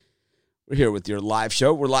We're here with your live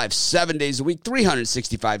show. We're live 7 days a week,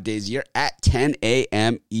 365 days a year at 10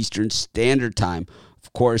 a.m. Eastern Standard Time.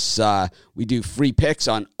 Of course, we do free picks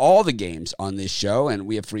on all the games on this show, and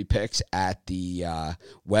we have free picks at the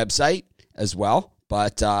website as well.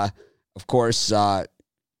 But, of course, I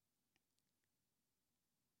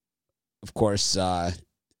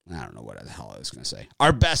don't know what the hell I was going to say.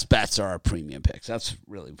 Our best bets are our premium picks. That's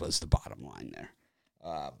really was the bottom line there.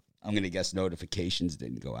 I'm going to guess notifications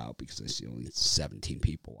didn't go out because I see only 17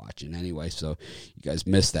 people watching anyway. So you guys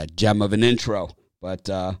missed that gem of an intro. But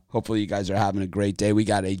hopefully you guys are having a great day. We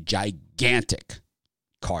got a gigantic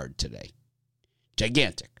card today.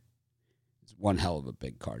 Gigantic. It's one hell of a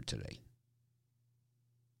big card today.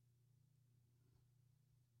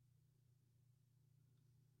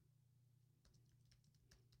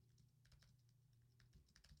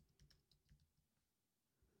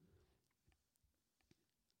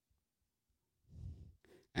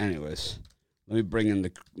 Anyways, let me bring in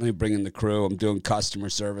the crew. I'm doing customer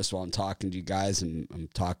service while I'm talking to you guys, and I'm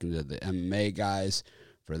talking to the MMA guys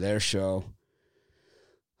for their show.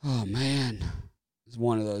 Oh man, it's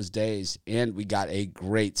one of those days, and we got a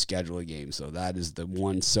great schedule of games. So that is the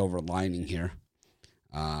one silver lining here.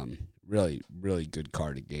 Really, really good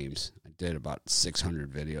card of games. I did about 600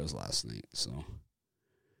 videos last night, so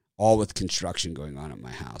all with construction going on at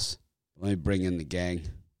my house. Let me bring in the gang.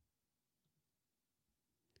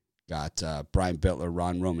 Got Brian Bittler,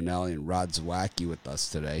 Ron Romanelli, and Rod Zawacki with us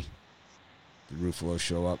today. Did Ruffalo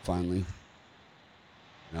show up finally?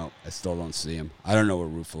 No, I still don't see him. I don't know where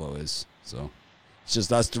Ruffalo is. So it's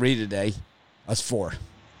just us three today. Us four.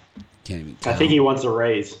 Can't even count. I think he wants a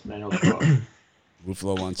raise. I know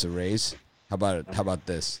Ruffalo wants a raise? How about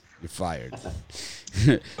this? You're fired.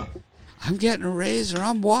 I'm getting a raise or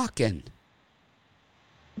I'm walking.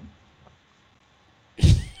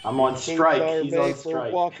 I'm on strike. He's on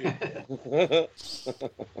strike.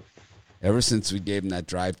 Ever since we gave him that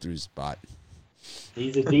drive-through spot.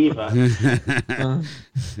 He's a diva.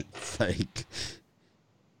 It's like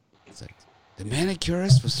the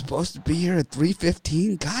manicurist was supposed to be here at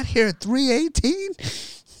 3:15, got here at 3:18.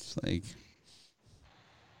 It's like,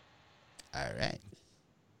 all right.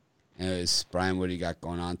 Anyways, Brian, what do you got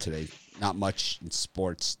going on today? Not much in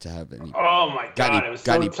sports to have any. Oh my God! It was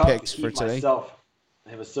so tough to keep myself.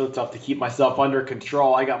 It was so tough to keep myself under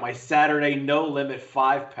control. I got my Saturday No Limit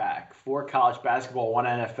 5-pack. 4 college basketball, 1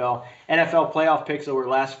 NFL. NFL playoff picks over the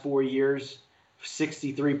last 4 years.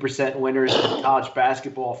 63% winners in college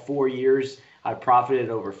basketball, 4 years. I profited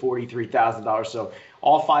over $43,000. So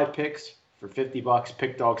all 5 picks for $50,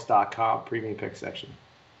 pickdogs.com, premium pick section.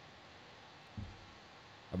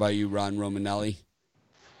 How about you, Ron Romanelli?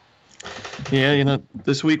 Yeah,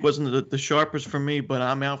 this week wasn't the sharpest for me, but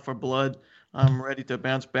I'm out for blood. I'm ready to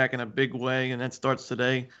bounce back in a big way, and that starts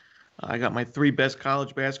today. I got my 3 best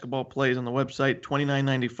college basketball plays on the website,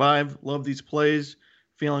 $29.95. Love these plays.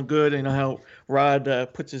 Feeling good. You know how Rod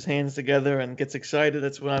puts his hands together and gets excited?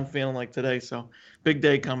 That's what I'm feeling like today. So big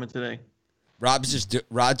day coming today. Rod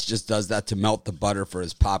just does that to melt the butter for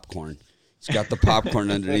his popcorn. He's got the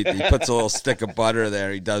popcorn underneath. He puts a little stick of butter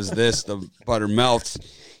there. He does this. The butter melts.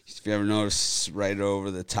 If you ever notice, right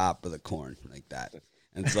over the top of the corn like that.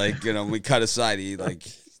 And it's like, when we cut aside,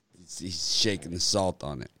 he's shaking the salt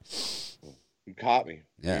on it. You caught me.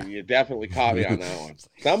 Yeah. You definitely caught me on that one.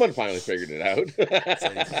 Someone finally figured it out.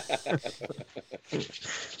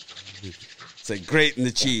 It's like grating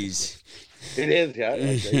the cheese. It is, yeah.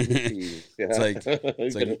 Grating the cheese. Yeah. It's like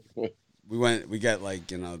we get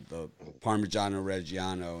the Parmigiano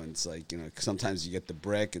Reggiano, and it's like, sometimes you get the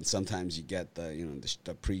brick, and sometimes you get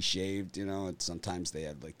the pre-shaved, and sometimes they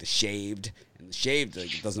have the shaved, and the shaved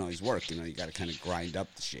it doesn't always work. You got to kind of grind up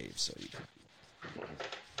the shave. So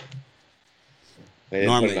they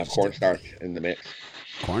didn't put enough cornstarch in the mix.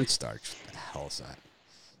 Cornstarch? What the hell is that?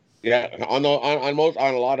 Yeah, on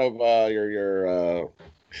a lot of your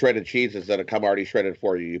shredded cheeses that come already shredded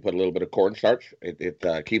for you, you put a little bit of cornstarch.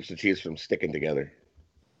 It keeps the cheese from sticking together.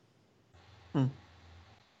 I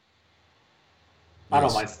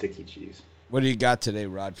don't mind sticky cheese. What do you got today,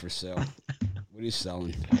 Rod, for sale? What are you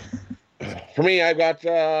selling? For me, I've got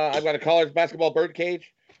a college basketball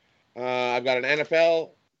birdcage. I've got an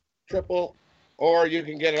NFL triple, or you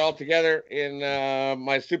can get it all together in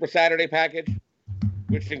my Super Saturday package,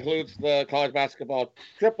 which includes the college basketball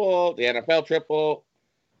triple, the NFL triple,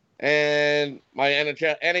 and my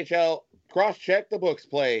NHL cross-check the books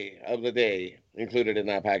play of the day included in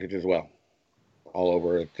that package as well. All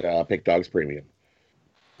over at Pick Dogs Premium.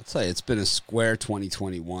 I'll tell you, it's been a square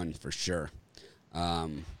 2021 for sure.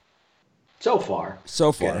 So far.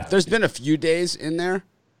 Yeah. There's been a few days in there,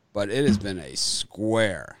 but it has been a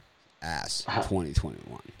square ass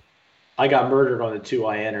 2021. I got murdered on the 2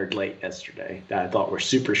 I entered late yesterday that I thought were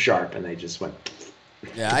super sharp, and they just went.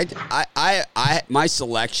 Yeah, I my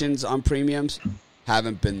selections on premiums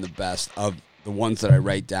haven't been the best of the ones that I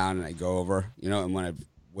write down and I go over, and when I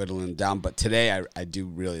whittle them down. But today I do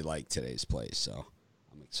really like today's plays, so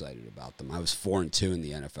I'm excited about them. I was 4-2 in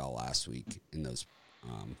the NFL last week in those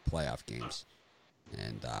playoff games,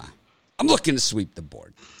 and I'm looking to sweep the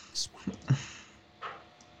board.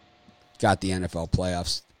 Got the NFL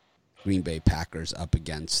playoffs. Green Bay Packers up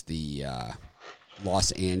against the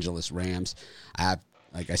Los Angeles Rams. I have,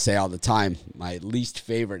 like I say all the time, my least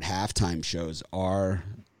favorite halftime shows are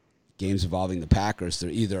games involving the Packers. They're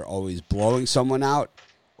either always blowing someone out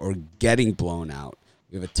or getting blown out.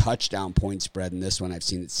 We have a touchdown point spread in this one. I've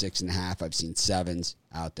seen it 6.5. I've seen 7s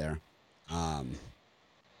out there.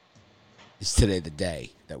 Is today the day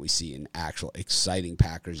that we see an actual exciting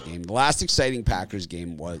Packers game? The last exciting Packers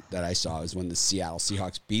game that I saw was when the Seattle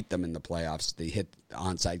Seahawks beat them in the playoffs. They hit the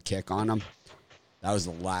onside kick on them. That was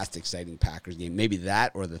the last exciting Packers game. Maybe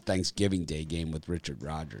that or the Thanksgiving Day game with Richard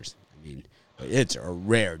Rodgers. I mean, but it's a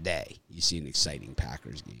rare day you see an exciting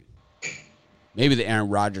Packers game. Maybe the Aaron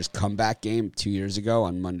Rodgers comeback game 2 years ago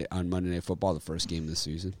on Monday Night Football, the first game of the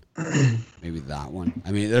season. Maybe that one.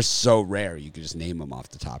 I mean, they're so rare you can just name them off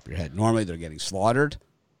the top of your head. Normally they're getting slaughtered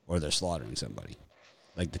or they're slaughtering somebody.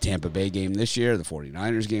 Like the Tampa Bay game this year, the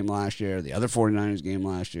 49ers game last year, the other 49ers game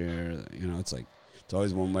last year. It's like it's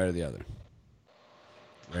always one way or the other.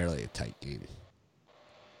 Rarely a tight game.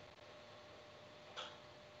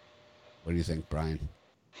 What do you think, Brian?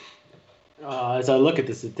 As I look at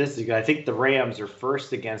the statistic, I think the Rams are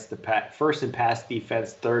first in pass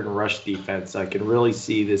defense, third in rush defense. I can really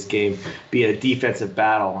see this game being a defensive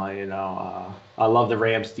battle. I love the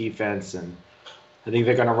Rams defense, and I think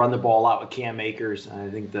they're going to run the ball a lot with Cam Akers. I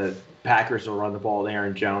think the Packers will run the ball with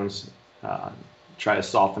Aaron Jones, try to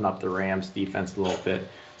soften up the Rams defense a little bit.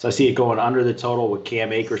 So I see it going under the total with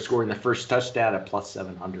Cam Akers scoring the first touchdown at plus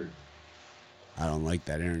 700. I don't like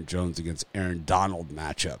that Aaron Jones against Aaron Donald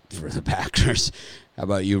matchup for the Packers. How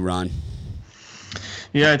about you, Ron?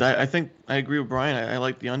 Yeah, I think I agree with Brian. I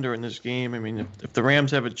like the under in this game. I mean, if the Rams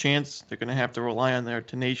have a chance, they're going to have to rely on their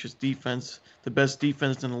tenacious defense, the best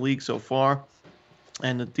defense in the league so far,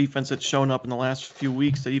 and the defense that's shown up in the last few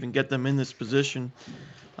weeks to even get them in this position.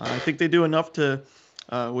 I think they do enough to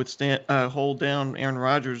hold down Aaron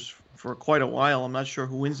Rodgers for quite a while. I'm not sure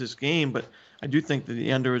who wins this game, but I do think that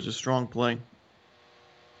the under is a strong play.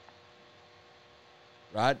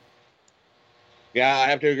 Rod? Yeah, I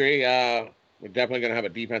have to agree. We're definitely going to have a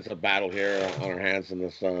defensive battle here on our hands in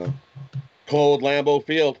this cold Lambeau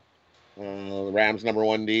Field. The Rams' number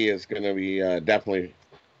 1D is going to be definitely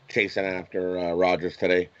chasing after Rodgers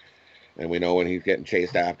today. And we know when he's getting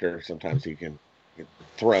chased after, sometimes he can get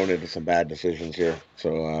thrown into some bad decisions here.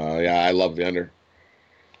 So, yeah, I love the under.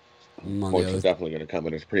 Points is definitely going to come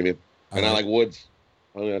in as premium. And I like Woods.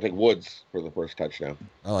 I'm going to take Woods for the first touchdown.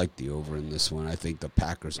 I like the over in this one. I think the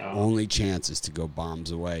Packers' only chance is to go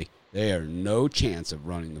bombs away. They are no chance of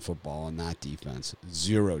running the football on that defense.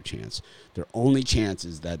 Zero chance. Their only chance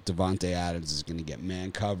is that Devontae Adams is going to get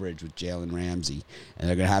man coverage with Jalen Ramsey, and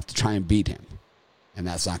they're going to have to try and beat him. And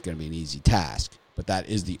that's not going to be an easy task. But that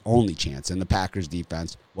is the only chance. And the Packers'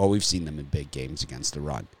 defense, well, we've seen them in big games against the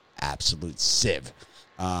run. Absolute sieve.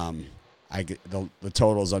 The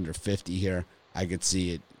total is under 50 here. I could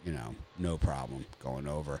see it, no problem going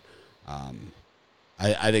over.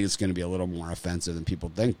 I think it's going to be a little more offensive than people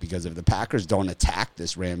think because if the Packers don't attack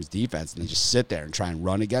this Rams defense and they just sit there and try and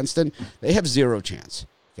run against it, they have zero chance.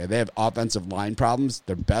 Okay, they have offensive line problems.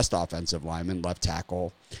 Their best offensive lineman, left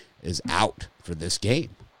tackle, is out for this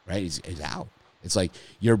game, right? He's out. It's like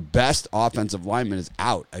your best offensive lineman is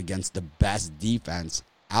out against the best defense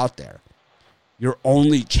out there. Your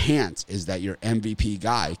only chance is that your MVP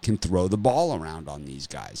guy can throw the ball around on these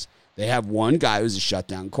guys. They have one guy who's a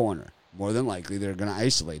shutdown corner. More than likely, they're going to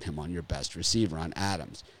isolate him on your best receiver, on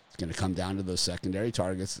Adams. It's going to come down to those secondary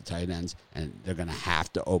targets, the tight ends, and they're going to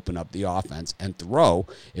have to open up the offense and throw.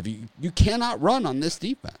 If you cannot run on this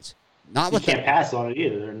defense. You can't pass on it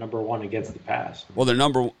either. They're number one against the pass. Well,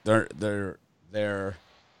 they're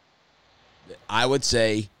I would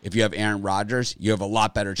say if you have Aaron Rodgers, you have a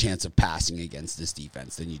lot better chance of passing against this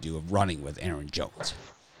defense than you do of running with Aaron Jones.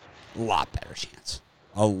 A lot better chance.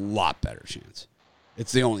 A lot better chance.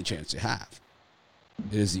 It's the only chance you have.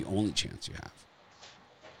 It is the only chance you have.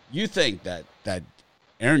 You think that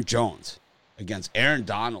Aaron Jones against Aaron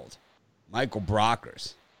Donald, Michael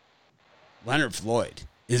Brockers, Leonard Floyd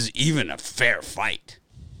is even a fair fight.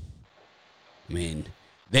 I mean,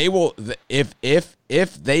 they will if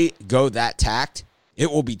they go that tact, It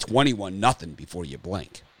will be 21-0 before you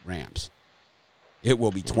blink, Rams. It will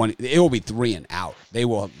be 20. It will be 3 and out. They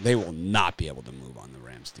will not be able to move on the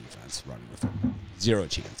Rams defense running with them. Zero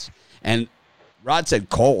chance. And Rod said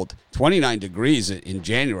cold. 29 degrees in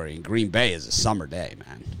January in Green Bay is a summer day,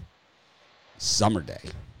 man. Summer day.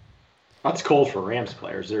 That's cold for Rams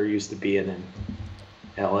players. They're used to being in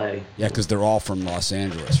L.A. Yeah, because they're all from Los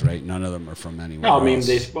Angeles, right? None of them are from anywhere No, I mean else.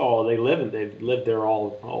 they've lived there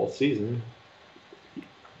all season.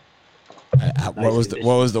 What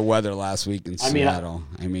was the weather last week in Seattle?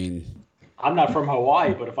 I'm not from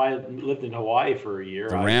Hawaii, but if I lived in Hawaii for a year,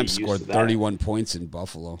 the Rams scored 31 points in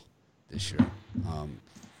Buffalo this year.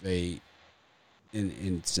 They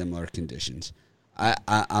in similar conditions.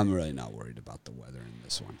 I'm really not worried about the weather in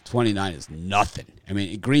this one. 29 is nothing. I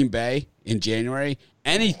mean, in Green Bay in January,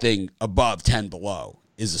 anything above 10 below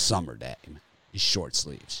is a summer day. It's short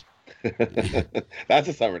sleeves. That's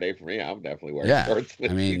a summer day for me. I'm definitely wearing shorts. I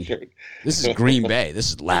mean, this is Green Bay. This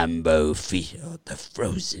is Lambeau Field, the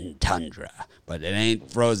frozen tundra. But it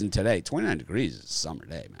ain't frozen today. 29 degrees is a summer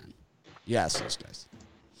day, man. You ask those guys.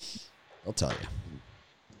 They'll tell you.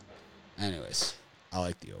 Anyways, I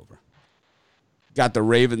like the over. Got the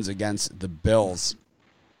Ravens against the Bills.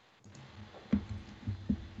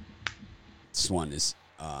 This one is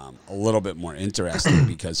a little bit more interesting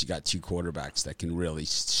because you got two quarterbacks that can really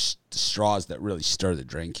straws that really stir the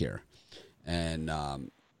drink here. And,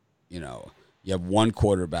 you have one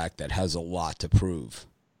quarterback that has a lot to prove,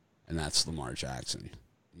 and that's Lamar Jackson.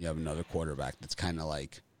 You have another quarterback that's kind of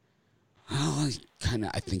like, I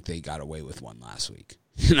think they got away with one last week.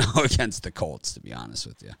 Against the Colts, to be honest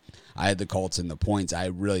with you. I had the Colts in the points. I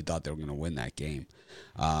really thought they were going to win that game.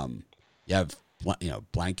 You have,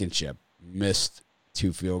 Blankenship missed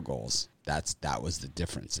 2 field goals. That was the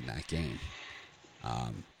difference in that game.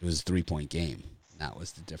 It was a 3-point game. That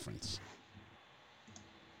was the difference.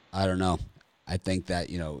 I don't know. I think that,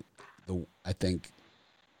 I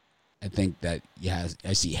think that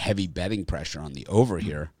I see heavy betting pressure on the over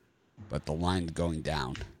here, but the line going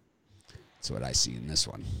down. That's what I see in this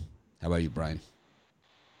one. How about you, Brian?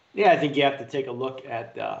 Yeah, I think you have to take a look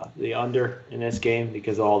at the under in this game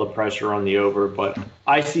because of all the pressure on the over. But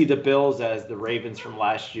I see the Bills as the Ravens from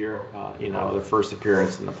last year, their first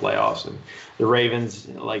appearance in the playoffs. And the Ravens,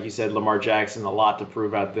 like you said, Lamar Jackson, a lot to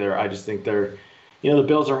prove out there. I just think the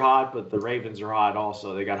Bills are hot, but the Ravens are hot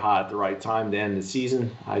also. They got hot at the right time to end the season.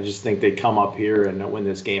 I just think they come up here and win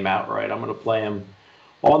this game outright. I'm going to play them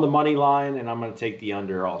on the money line, and I'm going to take the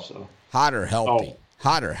under also. Hot or healthy? Oh.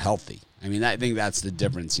 Hot or healthy? I mean, I think that's the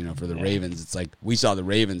difference, for the Ravens. It's like we saw the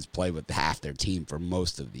Ravens play with half their team for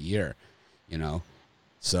most of the year,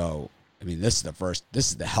 So, I mean, this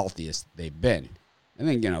is the healthiest they've been. I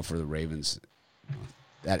think, for the Ravens,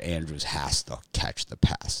 that Andrews has to catch the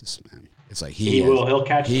passes, man. It's like he'll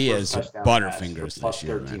catch he is Butterfingers this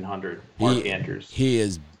year, 1,300. Mark Andrews. He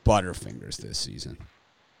is Butterfingers this season.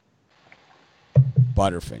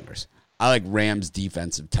 Butterfingers. I like Rams'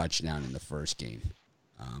 defensive touchdown in the first game,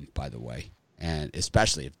 by the way, and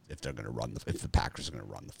especially if they're going to if the Packers are going to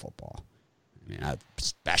run the football. I mean, I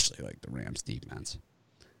especially like the Rams' defense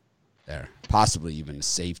there, possibly even a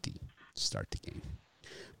safety to start the game.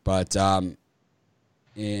 But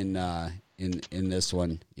in this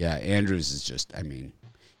one, Andrews is just. I mean,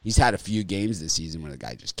 he's had a few games this season where the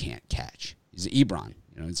guy just can't catch. He's an Ebron,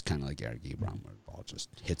 it's kind of like Eric Ebron, where the ball just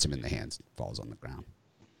hits him in the hands, falls on the ground.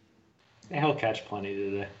 He'll catch plenty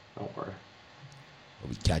today. Don't worry. He'll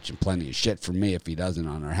be catching plenty of shit from me if he doesn't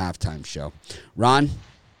on our halftime show. Ron?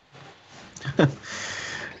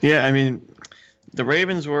 Yeah, I mean, the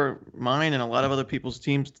Ravens were mine and a lot of other people's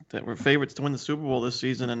teams that were favorites to win the Super Bowl this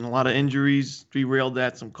season, and a lot of injuries derailed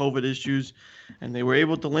that, some COVID issues, and they were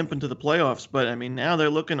able to limp into the playoffs. But, I mean, now they're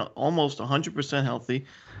looking almost 100% healthy.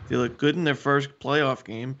 They look good in their first playoff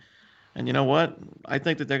game. And you know what? I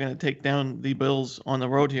think that they're going to take down the Bills on the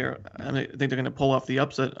road here. I think they're going to pull off the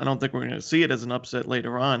upset. I don't think we're going to see it as an upset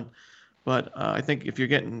later on. But I think if you're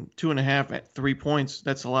getting 2.5 at 3 points,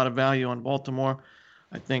 that's a lot of value on Baltimore.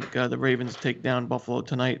 I think the Ravens take down Buffalo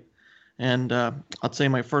tonight. And I'll say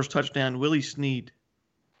my first touchdown, Willie Snead.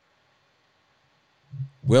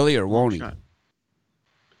 Willie or won't he?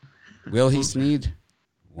 Will he Snead?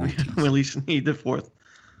 Won't he? Willie Snead the fourth.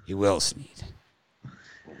 He will Snead.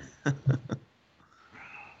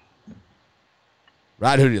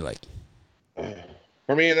 Rod, who do you like?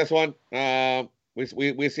 For me in this one,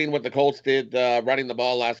 we've seen what the Colts did running the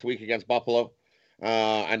ball last week against Buffalo,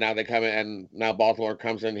 and now they come in, and now Baltimore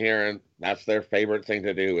comes in here, and that's their favorite thing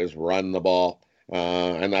to do is run the ball,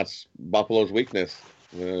 and that's Buffalo's weakness.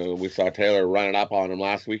 We saw Taylor run it up on him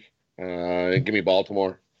last week. Give me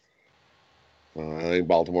Baltimore. I think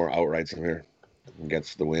Baltimore outrights them here and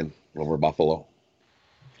gets the win over Buffalo.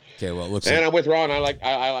 Okay, well, it looks I'm with Ron.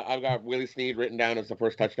 I've got Willie Snead written down as the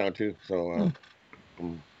first touchdown too. So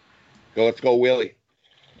let's go Willie.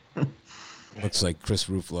 Looks like Chris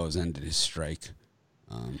Ruffalo has ended his strike.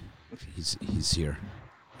 He's here.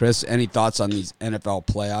 Chris, any thoughts on these NFL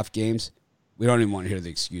playoff games? We don't even want to hear the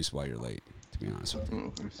excuse why you're late, to be honest with you.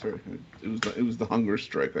 Oh, I'm sorry. It was the hunger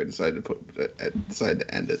strike. I decided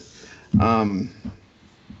to end it. I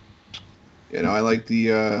like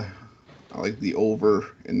the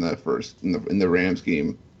over in the Rams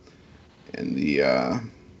game, and I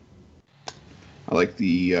like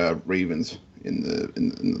the Ravens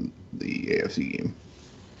in the AFC game.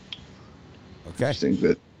 Okay, I think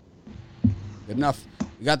that good enough.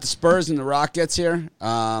 We got the Spurs and the Rockets here,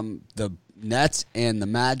 the Nets and the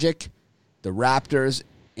Magic, the Raptors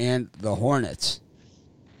and the Hornets.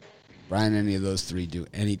 Brian, any of those three do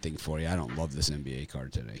anything for you? I don't love this NBA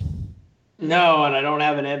card today. No, and I don't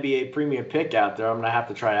have an NBA premium pick out there. I'm going to have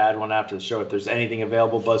to try to add one after the show if there's anything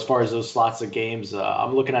available. But as far as those slots of games,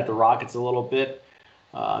 I'm looking at the Rockets a little bit.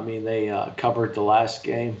 They covered the last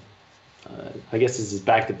game. I guess this is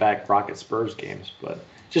back-to-back Rockets-Spurs games, but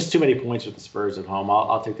just too many points with the Spurs at home.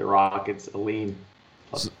 I'll take the Rockets, a lean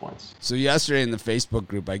plus the points. So yesterday in the Facebook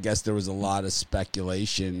group, I guess there was a lot of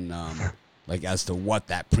speculation as to what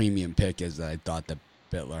that premium pick is that I thought that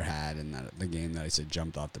Bitler had in the game that I said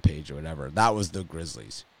jumped off the page or whatever. That was the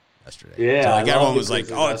Grizzlies yesterday. Yeah. So everyone was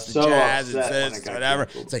like, oh, it's the Jazz, it's this, whatever.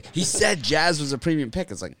 It's like, he said Jazz was a premium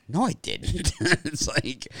pick. It's like, no, I didn't. It's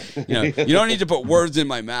like, you don't need to put words in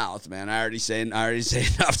my mouth, man. I already say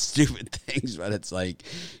enough stupid things, but it's like,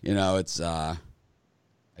 it's, I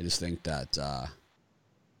just think that,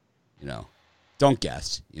 don't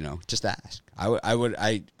guess, just ask.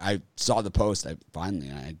 I saw the post. I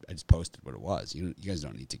just posted what it was. You guys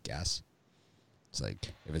don't need to guess. It's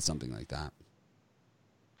like, if it's something like that.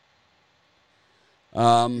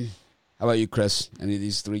 How about you, Chris? Any of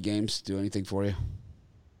these three games do anything for you?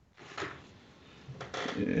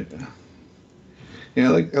 Yeah. I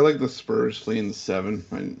like the Spurs playing the 7.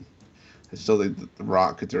 I still think that the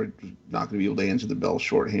Rockets are not going to be able to answer the bell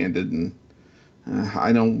shorthanded, and I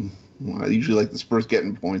usually like the Spurs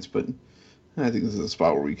getting points, but I think this is a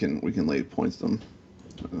spot where we can lay points to them.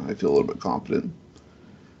 I feel a little bit confident.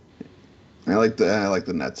 I like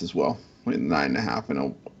the Nets as well. 9.5. I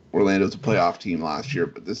know Orlando's a playoff team last year,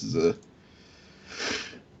 but this is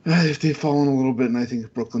they've fallen a little bit, and I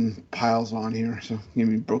think Brooklyn piles on here. So give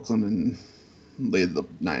me Brooklyn and lay the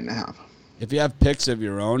 9.5. If you have picks of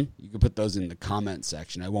your own, you can put those in the comment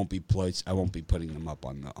section. I won't be putting them up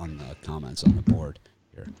on the comments on the board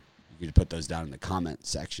here. You can put those down in the comment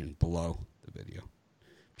section below the video.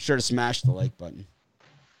 Be sure to smash the like button.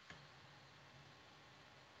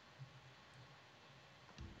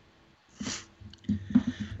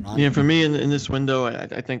 Ron? Yeah, for me in this window,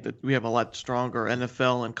 I think that we have a lot stronger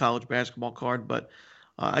NFL and college basketball card, but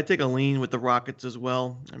I take a lean with the Rockets as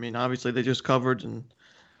well. I mean, obviously they just covered, and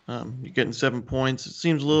you're getting 7 points. It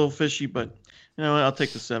seems a little fishy, but I'll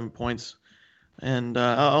take the 7 points. And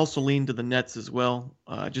I'll also lean to the Nets as well.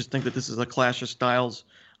 I just think that this is a clash of styles,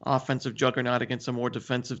 offensive juggernaut against a more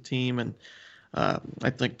defensive team, and I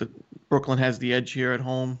think that Brooklyn has the edge here at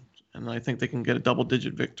home, and I think they can get a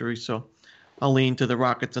double-digit victory. So I'll lean to the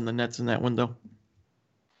Rockets and the Nets in that window.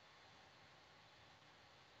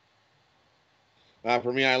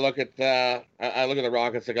 For me, I look at the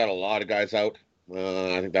Rockets. They got a lot of guys out.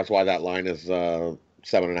 I think that's why that line is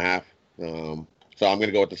 7.5. So I'm going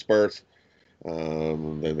to go with the Spurs.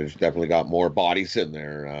 There's definitely got more bodies in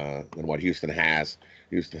there than what Houston has.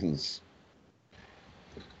 Houston's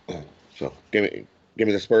so give me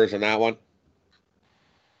the Spurs on that one.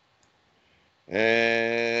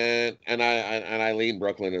 And I lean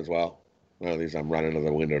Brooklyn as well. Well, at least I'm running to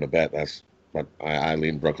the window to bet. But I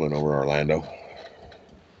lean Brooklyn over Orlando.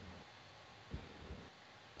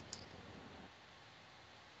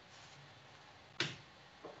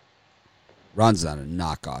 Ron's not a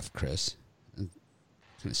knockoff, Chris. What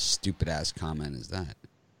kind of stupid ass comment is that?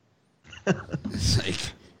 It's like,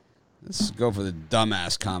 let's go for the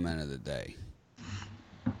dumbass comment of the day.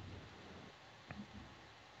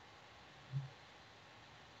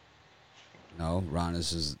 No, Ron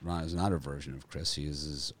is not a version of Chris. He is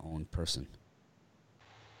his own person.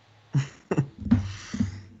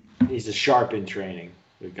 He's a sharp in training.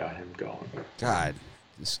 We got him going. God,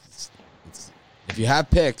 if you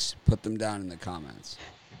have picks, put them down in the comments.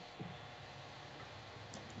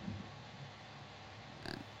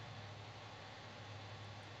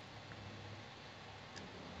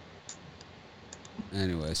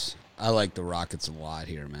 Anyways, I like the Rockets a lot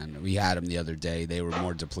here, man. We had them the other day. They were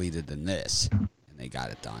more depleted than this, and they got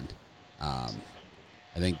it done. I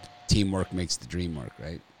think teamwork makes the dream work,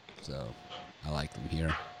 right? So I like them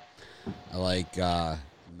here. I like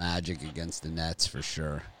Magic against the Nets for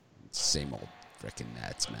sure. Same old freaking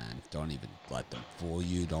Nets, man. Don't even let them fool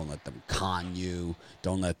you. Don't let them con you.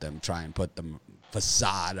 Don't let them try and put the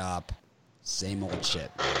facade up. Same old shit,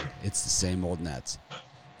 man. It's the same old Nets.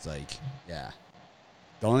 It's like, yeah.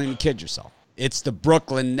 Don't even kid yourself. It's the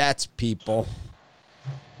Brooklyn Nets, people.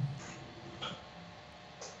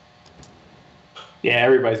 Yeah,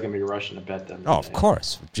 everybody's going to be rushing to bet them. Oh, of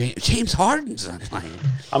course. James Harden's on line.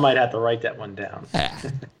 I might have to write that one down. Yeah.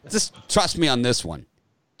 Just trust me on this one.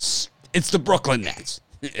 It's the Brooklyn Nets.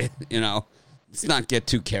 Let's not get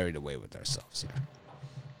too carried away with ourselves here.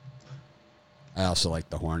 I also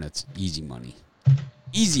like the Hornets. Easy money.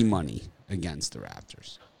 Easy money against the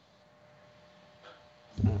Raptors.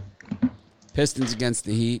 Pistons against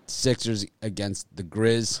the Heat. Sixers against the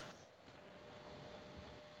Grizz.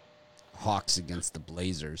 Hawks against the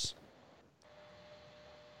Blazers.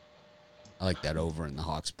 I like that over in the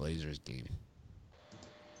Hawks-Blazers game.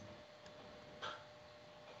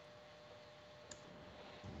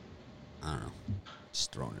 I don't know.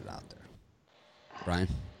 Just throwing it out there. Brian?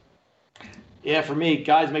 Yeah, for me,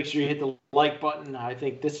 guys, make sure you hit the like button. I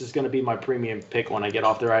think this is going to be my premium pick when I get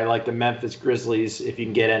off there. I like the Memphis Grizzlies if you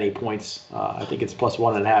can get any points. I think it's plus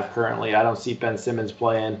 1.5 currently. I don't see Ben Simmons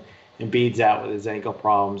playing. Embiid's out with his ankle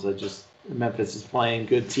problems. Memphis is playing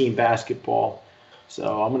good team basketball.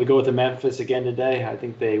 So I'm going to go with the Memphis again today. I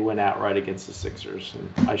think they win outright against the Sixers.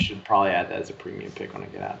 And I should probably add that as a premium pick when I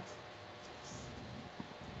get out.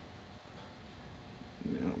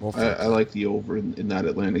 Yeah, I like the over in that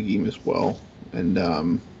Atlanta game as well, and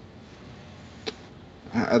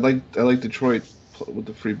I like Detroit with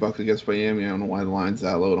the free bucket against Miami. I don't know why the line's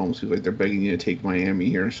that low. It almost seems like they're begging you to take Miami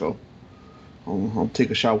here, so I'll take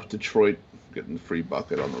a shot with Detroit getting the free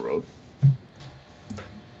bucket on the road.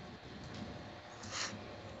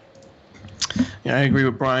 Yeah, I agree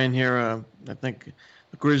with Brian here. I think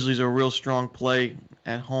the Grizzlies are a real strong play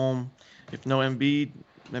at home. If no Embiid,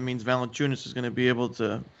 that means Valanciunas is going to be able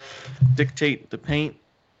to dictate the paint.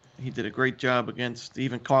 He did a great job against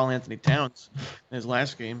even Karl-Anthony Towns in his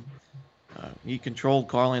last game. He controlled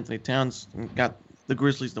Karl-Anthony Towns and got the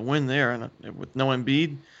Grizzlies to win there. And with no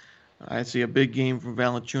Embiid, I see a big game from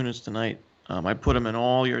Valanciunas tonight. I put him in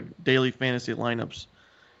all your daily fantasy lineups,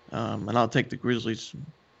 and I'll take the Grizzlies.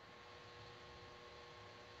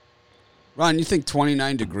 Ron, you think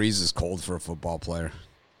 29 degrees is cold for a football player?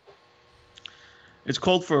 It's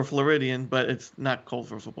cold for a Floridian, but it's not cold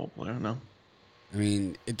for a football player, no. I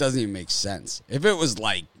mean, it doesn't even make sense. If it was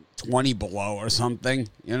like 20 below or something,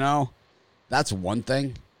 that's one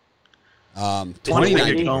thing.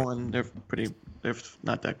 29 going, they're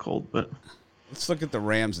not that cold, but let's look at the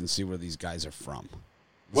Rams and see where these guys are from.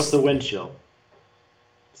 What's the wind chill?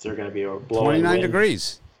 Is there going to be a blowing 29 wind?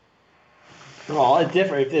 Degrees. Well, it's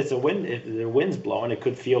different. If it's a wind, if the wind's blowing, it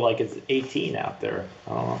could feel like it's 18 out there. I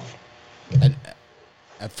don't know.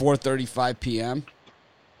 At 4:35 p.m.,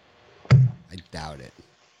 I doubt it.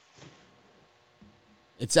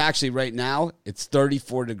 It's actually right now, it's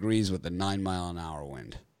 34 degrees with a 9-mile-an-hour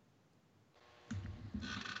wind.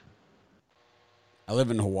 I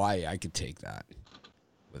live in Hawaii. I could take that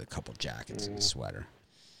with a couple jackets and a sweater.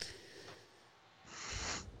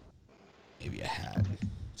 Maybe a hat,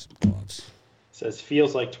 some gloves. Says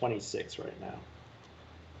feels like 26 right now.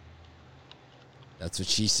 That's what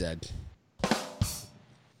she said.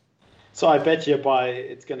 So I bet you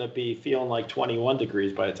it's going to be feeling like 21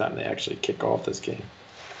 degrees by the time they actually kick off this game.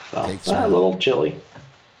 So a little chilly.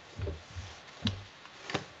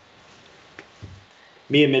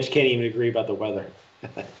 Me and Mitch can't even agree about the weather.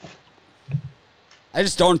 I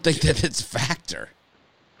just don't think that it's a factor.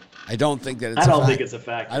 I don't think that it's I don't think it's a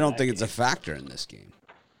factor. I don't think it's a factor in this game.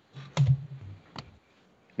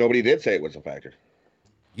 Nobody did say it was a factor.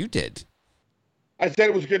 You did. I said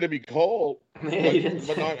it was going to be cold. But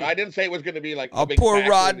I didn't say it was going to be like a big poor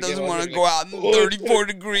Rod doesn't want to go out in 34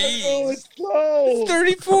 degrees. Oh, it's cold. It's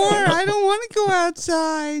 34. I don't want to go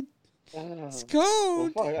outside. It's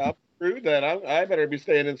cold. Well, fine, I'll prove that. I better be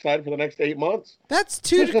staying inside for the next 8 months. That's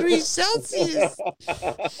 2 degrees Celsius.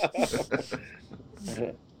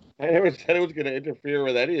 I never said it was going to interfere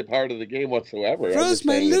with any part of the game whatsoever. Froze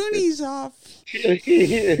my loonies off. I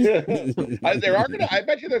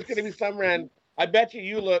bet you there's going to be some I bet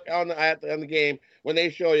you look on the game when they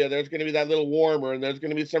show you there's going to be that little warmer and there's going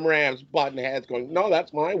to be some Rams button heads going, no,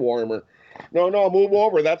 that's my warmer. No, move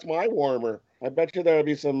over. That's my warmer. I bet you there'll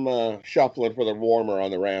be some shuffling for the warmer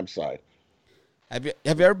on the Rams side. Have you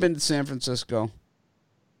ever been to San Francisco?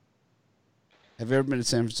 Have you ever been to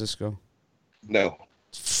San Francisco? No.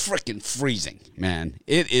 It's freaking freezing, man.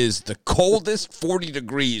 It is the coldest 40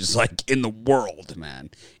 degrees, like, in the world, man.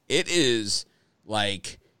 It is,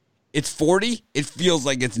 like, it's 40. It feels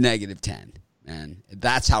like it's -10, man.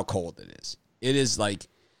 That's how cold it is. It is, like,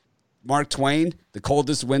 Mark Twain, the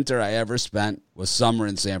coldest winter I ever spent was summer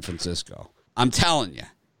in San Francisco. I'm telling you.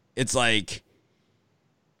 It's like...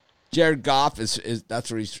 Jared Goff is that's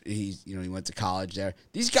where he's he went to college there.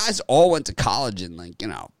 These guys all went to college in, like,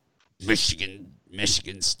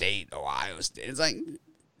 Michigan State, Ohio State. It's like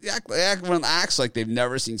everyone acts like they've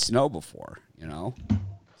never seen snow before.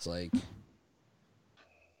 It's like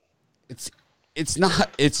it's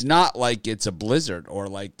not like it's a blizzard or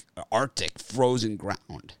like Arctic frozen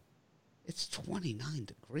ground. It's 29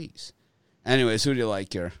 degrees. Anyways, who do you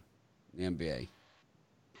like here in the NBA?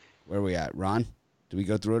 Where are we at, Ron? Did we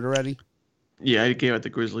go through it already? Yeah, I gave it the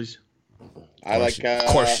Grizzlies. I like. Of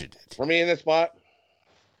course you did. For me in this spot,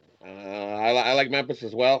 I like Memphis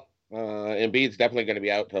as well. Embiid's definitely going to be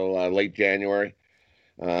out till late January.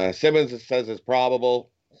 Simmons says it's probable,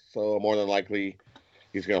 so more than likely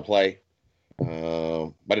he's going to play.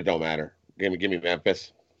 But it don't matter. Give me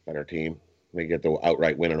Memphis, better team. They get the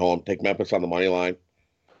outright win at home. Take Memphis on the money line.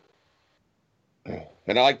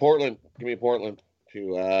 And I like Portland. Give me Portland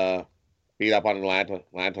to beat up on Atlanta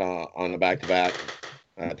on the back-to-back.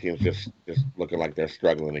 Team's just looking like they're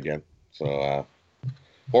struggling again. So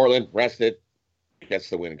Portland, rested, gets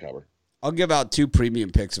the win cover. I'll give out 2 premium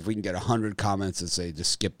picks if we can get 100 comments that say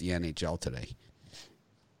just skip the NHL today.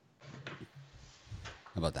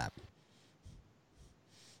 How about that?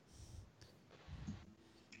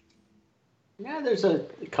 Yeah, there's a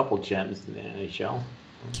couple gems in the NHL.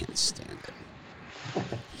 Can't stand it.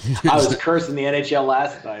 I was cursing the NHL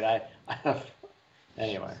last night.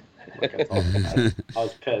 Anyway, I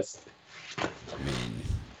was pissed.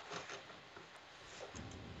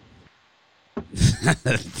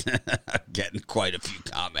 Getting quite a few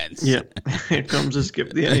comments. Yeah, here comes to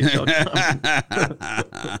skip the NHL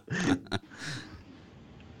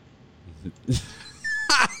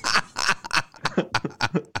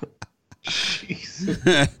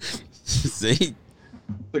Jeez. See?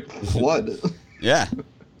 Like flood. Yeah.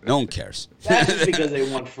 No one cares. That's just because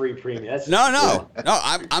they want free premium. No.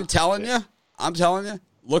 I'm telling you.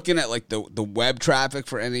 Looking at like the web traffic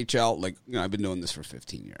for NHL, like I've been doing this for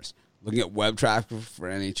 15 years. Looking at web traffic for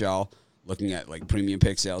NHL, looking at like premium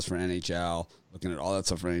pick sales for NHL, looking at all that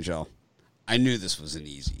stuff for NHL. I knew this wasn't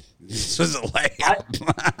easy. This was a layup.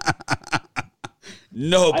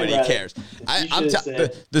 Nobody cares.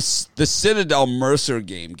 The Citadel Mercer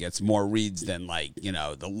game gets more reads than like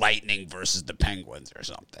the Lightning versus the Penguins or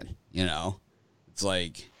something. It's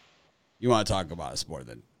like you want to talk about a sport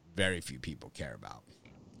that very few people care about.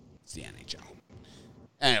 It's the NHL.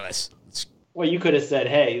 Anyways, well, you could have said,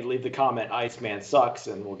 "Hey, leave the comment. Iceman sucks,"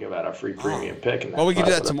 and we'll give out a free premium pick. And well, we can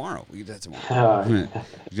do that tomorrow. We can do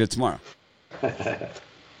that tomorrow.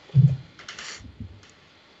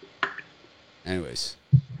 Anyways,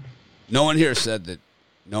 no one here said that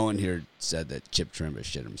Chip Trimble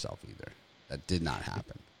shit himself either. That did not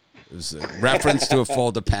happen. It was a reference to a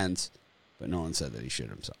full depends, but no one said that he shit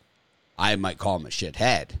himself. I might call him a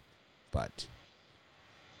shithead, but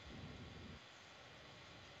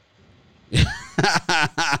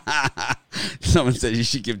someone said you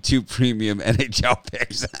should give 2 premium NHL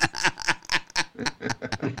picks.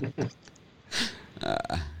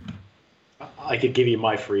 I could give you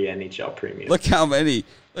my free NHL premium. Look how many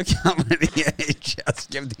NHLs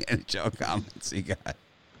give the NHL comments you got.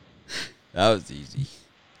 That was easy.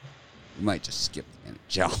 You might just skip the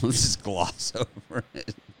NHL. Let's just gloss over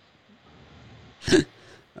it.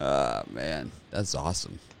 Oh, man. That's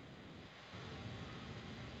awesome.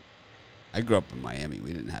 I grew up in Miami.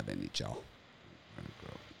 We didn't have NHL. We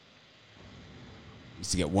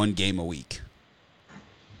used to get 1 game a week.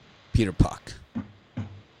 Peter Puck.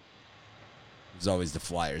 It was always the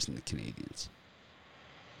Flyers and the Canadiens.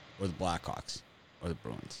 Or the Blackhawks. Or the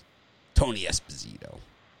Bruins. Tony Esposito.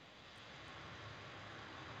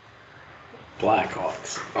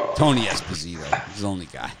 Blackhawks. Oh. Tony Esposito. He's the only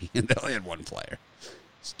guy. They only had 1 player.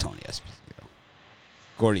 It's Tony Esposito.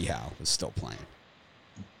 Gordie Howe was still playing.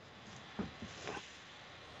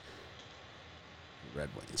 Red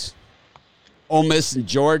Wings. Ole Miss and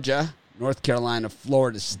Georgia. North Carolina,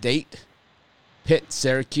 Florida State. Pitt,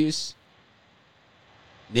 Syracuse.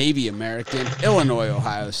 Navy, American. Illinois,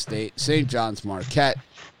 Ohio State. St. John's, Marquette.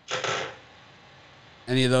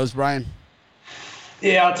 Any of those, Brian?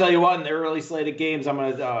 Yeah, I'll tell you what, in the early slate of games, I'm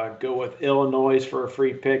going to go with Illinois for a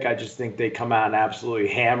free pick. I just think they come out and absolutely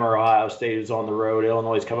hammer Ohio State, who's on the road.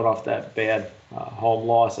 Illinois is coming off that bad home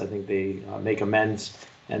loss. I think they make amends.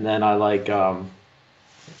 And then I like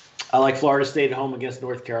Florida State at home against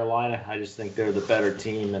North Carolina. I just think they're the better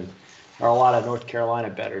team, and there are a lot of North Carolina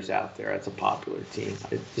bettors out there. That's a popular team.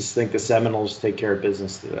 I just think the Seminoles take care of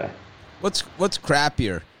business today. What's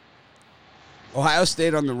crappier, Ohio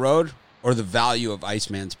State on the road or the value of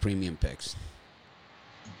Iceman's premium picks?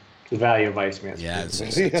 The value of Iceman's. Yeah,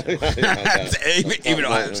 even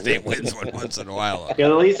Ohio State wins one once in a while. Yeah,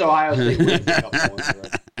 at least Ohio State wins a couple ones.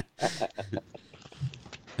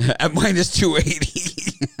 Right? At minus 280.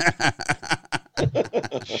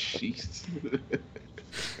 Jeez.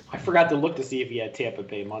 I forgot to look to see if he had Tampa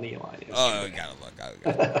Bay money line. Oh, we gotta look. I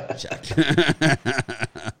gotta check.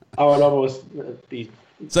 I would almost be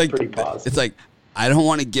pretty positive. It's like, I don't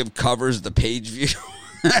want to give covers the page view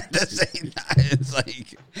at the same time. It's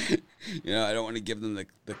like, I don't want to give them the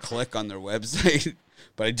click on their website,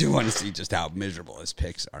 but I do want to see just how miserable his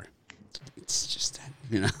picks are. It's just,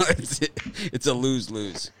 it's a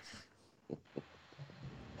lose-lose.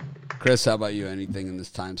 Chris, how about you? Anything in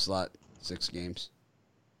this time slot? 6 games.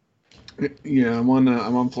 Yeah, I'm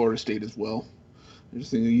on Florida State as well. I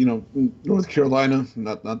just think, North Carolina,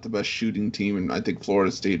 not the best shooting team, and I think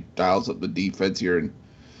Florida State dials up the defense here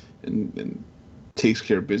and takes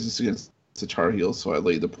care of business against the Tar Heels. So I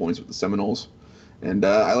lay the points with the Seminoles, and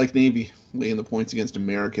I like Navy laying the points against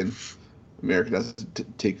American. American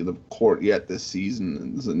hasn't taken the court yet this season,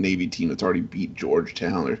 and this is a Navy team that's already beat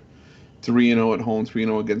Georgetown. They're 3-0 at home,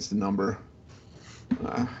 3-0 against the number,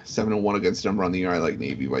 7-1 against the number on the year. I like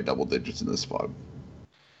Navy by double digits in this spot.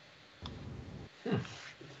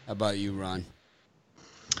 How about you, Ron?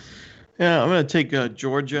 Yeah, I'm going to take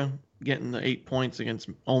Georgia getting the 8 points against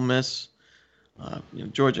Ole Miss.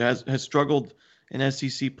 Georgia has struggled in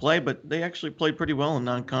SEC play, but they actually played pretty well in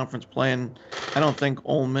non-conference play, and I don't think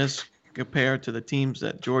Ole Miss compared to the teams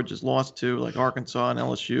that Georgia's lost to, like Arkansas and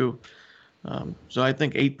LSU. So I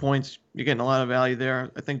think 8 points, you're getting a lot of value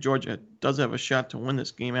there. I think Georgia does have a shot to win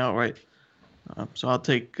this game outright. So I'll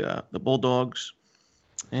take the Bulldogs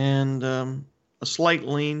and a slight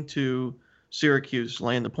lean to Syracuse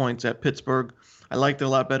laying the points at Pittsburgh. I liked it a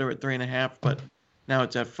lot better at 3.5, but now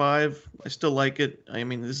it's at 5. I still like it. I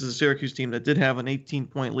mean, this is a Syracuse team that did have an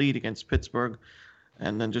 18-point lead against Pittsburgh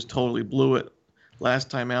and then just totally blew it last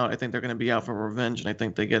time out. I think they're going to be out for revenge, and I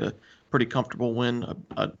think they get a pretty comfortable win,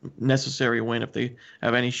 a necessary win if they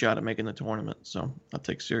have any shot at making the tournament. So I'll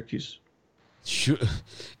take Syracuse.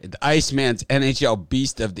 The Iceman's NHL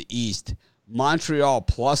Beast of the East. Montreal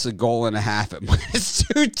plus a goal and a half at minus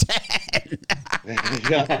 210.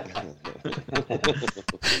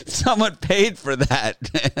 Someone paid for that,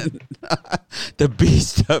 man. The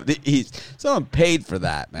Beast of the East. Someone paid for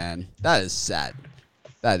that, man. That is sad.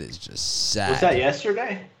 That is just sad. Was that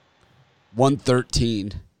yesterday?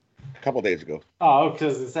 113. A couple days ago. Oh,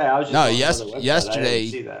 because I was just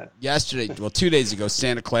yesterday. Well, 2 days ago,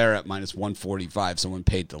 Santa Clara at minus 145. Someone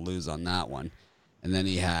paid to lose on that one, and then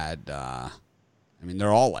he had.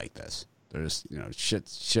 They're all like this. There's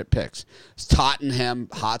shit picks. It's Tottenham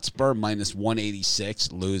Hotspur minus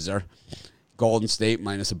 186, loser. Golden State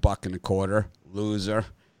minus $1.25, loser.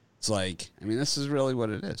 It's like, this is really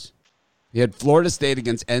what it is. You had Florida State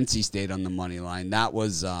against NC State on the money line. That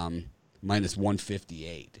was minus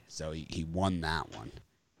 158. So he won that one.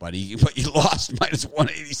 But he lost minus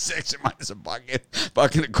 186 and minus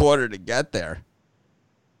 $1.25 to get there.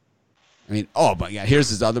 Oh my God, here's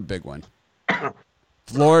his other big one.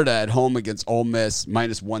 Florida at home against Ole Miss,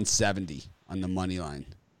 minus 170 on the money line.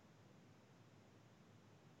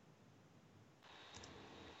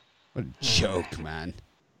 What a joke, man.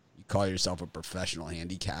 You call yourself a professional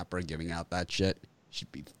handicapper giving out that shit? You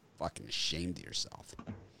should be fucking ashamed of yourself.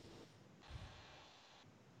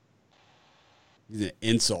 It's an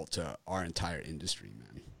insult to our entire industry,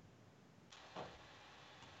 man.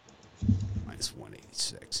 Minus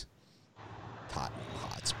 186. Tottenham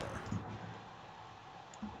Hotspur.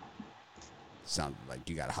 Sounded like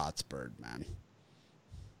you got Hotspurred, man.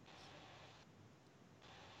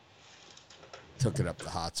 Took it up the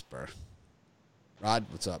Hotspur. Rod,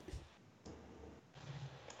 what's up?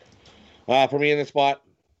 For me in the spot,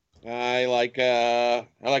 I like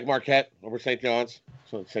Marquette over St. John's.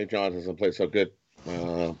 So St. John's hasn't played so good.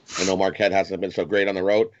 I know Marquette hasn't been so great on the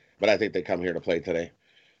road, but I think they come here to play today.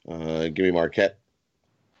 Give me Marquette.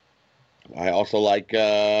 I also like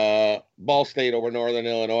Ball State over Northern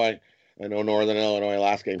Illinois. I know Northern Illinois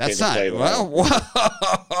last game. That's not.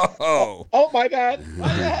 Whoa. Oh my God. My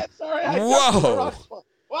bad. Sorry. Whoa.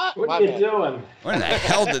 What? What are you doing? Where the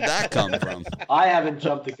hell did that come from? I haven't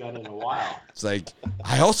jumped the gun in a while. It's like,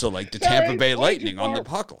 I also like the Tampa Bay Lightning on the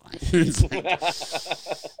puck line.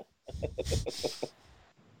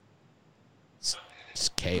 It's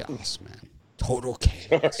chaos, man. Total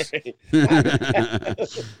chaos.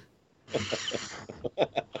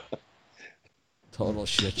 Total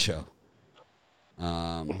shit show.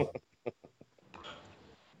 I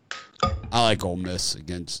like Ole Miss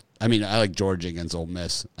I like Georgia against Ole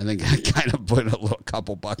Miss. I think I kind of put a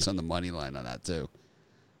couple bucks on the money line on that too.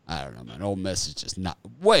 I don't know, man. Ole Miss is just not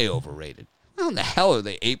way overrated. How in the hell are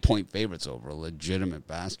they 8-point favorites over a legitimate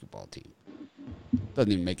basketball team?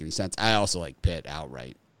 Doesn't even make any sense. I also like Pitt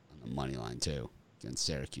outright on the money line too against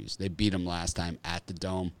Syracuse. They beat them last time at the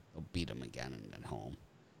Dome. They'll beat them again at home.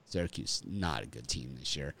 Syracuse, not a good team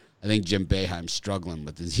this year. I think Jim Boeheim's struggling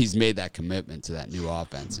with this. He's made that commitment to that new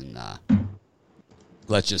offense, and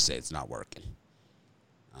let's just say it's not working.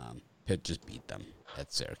 Pitt just beat them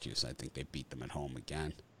at Syracuse. I think they beat them at home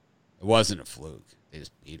again. It wasn't a fluke. They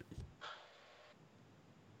just beat them.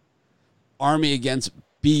 Army against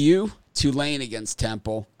BU, Tulane against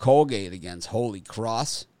Temple, Colgate against Holy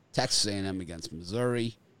Cross, Texas A&M against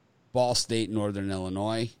Missouri, Ball State, Northern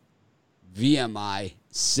Illinois, VMI,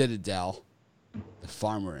 Citadel, the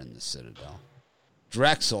Farmer in the Citadel,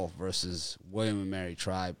 Drexel versus William & Mary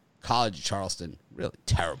Tribe, College of Charleston, really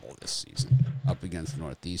terrible this season, up against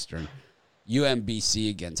Northeastern, UMBC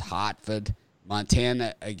against Hartford,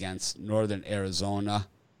 Montana against Northern Arizona,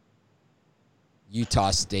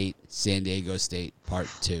 Utah State, San Diego State, Part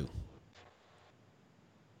 2.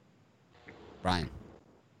 Brian.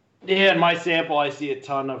 Yeah, in my sample, I see a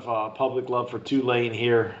ton of public love for Tulane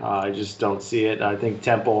here. I just don't see it. I think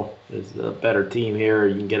Temple is the better team here.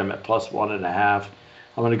 You can get them at +1.5. I'm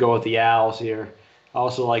going to go with the Owls here. I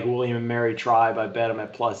also like William & Mary Tribe. I bet them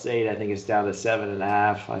at +8. I think it's down to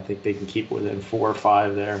 7.5. I think they can keep within 4 or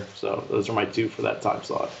 5 there. So those are my 2 for that time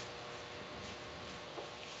slot.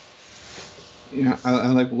 Yeah, I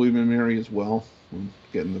like William & Mary as well.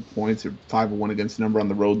 Getting the points. They're 5-1 against the number on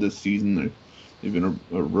the road this season. They've been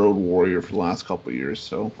a road warrior for the last couple of years,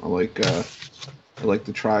 so I like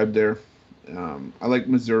the Tribe there. I like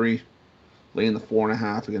Missouri laying the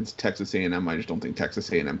 4.5 against Texas A&M. I just don't think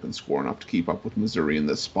Texas A&M can score enough to keep up with Missouri in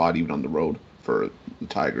this spot, even on the road for the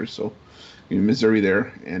Tigers. So Missouri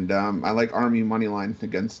there, and I like Army money line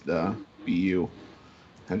against BU.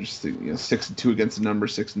 I just think 6-2 against the number,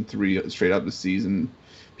 6-3 straight up this season.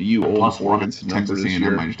 BU 0-4 against the number this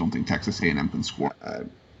year. I just don't think Texas A&M can score.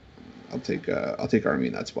 I'll take Army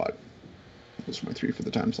in that spot. Those are my 3 for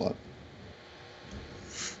the time slot.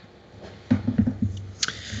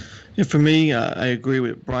 Yeah, for me, I agree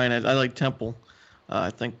with Brian. I like Temple. I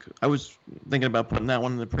think I was thinking about putting that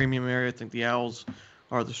one in the premium area. I think the Owls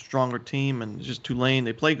are the stronger team, and it's just Tulane.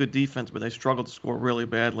 They play good defense, but they struggle to score really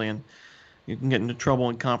badly, and you can get into trouble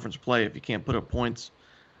in conference play if you can't put up points.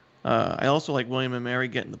 I also like William & Mary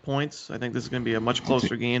getting the points. I think this is going to be a much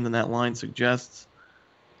closer game than that line suggests.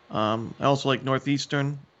 I also like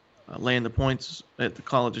Northeastern laying the points at the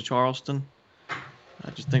College of Charleston. I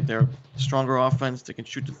just think they're a stronger offense. They can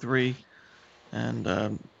shoot the 3. And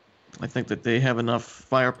I think that they have enough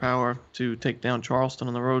firepower to take down Charleston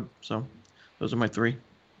on the road. So those are my 3.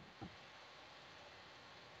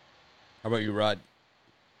 How about you, Rod?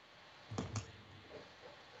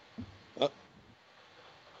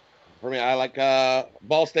 For me, I like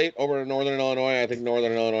Ball State over Northern Illinois. I think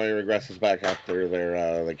Northern Illinois regresses back after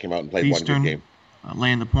they came out and played Eastern, one good game.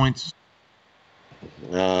 Laying the points.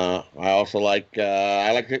 I also like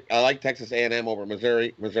I like Texas A&M over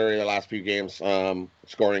Missouri. Missouri, the last few games,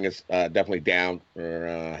 scoring is definitely down.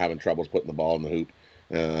 Or having troubles putting the ball in the hoop.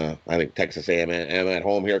 I think Texas A&M at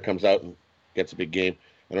home here comes out and gets a big game.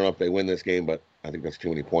 I don't know if they win this game, but I think that's too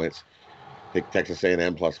many points. Take Texas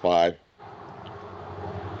A&M +5.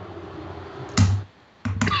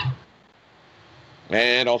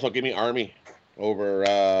 And also give me Army over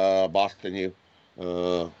Boston U.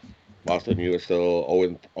 Boston U is still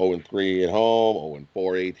 0-3 at home,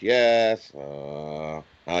 0-4 ATS.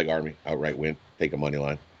 I like Army outright win. Take a money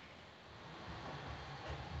line.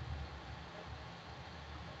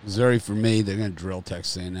 Missouri for me, they're going to drill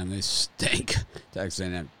Texas A&M. They stink. Texas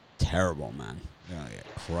A&M, terrible, man. They're going to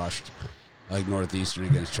get crushed. I like Northeastern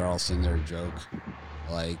against Charleston. They're a joke.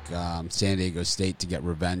 I like San Diego State to get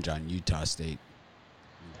revenge on Utah State.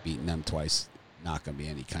 Beating them twice, not going to be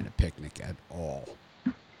any kind of picnic at all.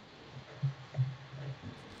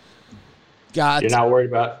 You're not worried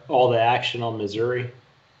about all the action on Missouri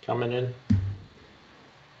coming in?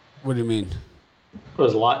 What do you mean?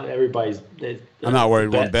 There's a lot. Everybody's. I'm not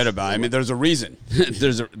worried one bit about it. I mean, there's a reason.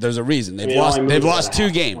 there's a reason. They've lost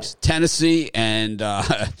 2 games, Tennessee and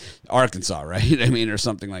Arkansas, right? I mean, or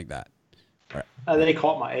something like that. Right. They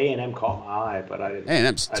caught my A&M caught my eye, but I didn't.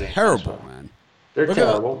 A&M's terrible, man. They're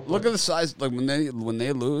terrible. Look at the size. Like when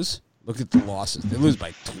they lose, look at the losses. They lose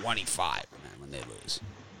by 25, man. When they lose,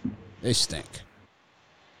 they stink.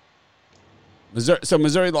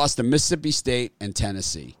 Missouri lost to Mississippi State and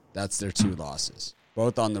Tennessee. That's their 2 losses,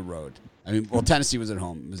 both on the road. I mean, well, Tennessee was at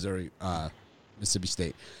home. Mississippi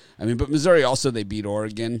State. I mean, but Missouri also, they beat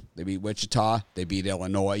Oregon. They beat Wichita. They beat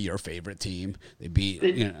Illinois, your favorite team. They beat,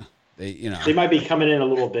 They might be coming in a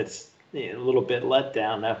little bit let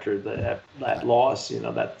down after that loss.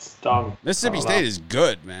 That stung. Mississippi State is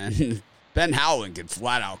good, man. Ben Howland can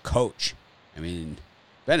flat out coach. I mean,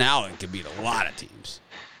 Ben Howland can beat a lot of teams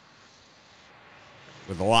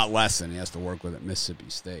with a lot less than he has to work with at Mississippi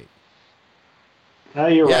State. No,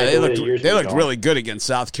 you're right. They looked really good against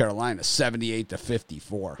South Carolina,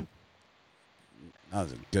 78-54. That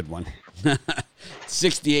was a good one.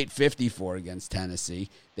 68-54 against Tennessee.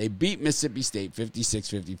 They beat Mississippi State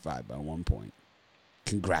 56-55 by 1 point.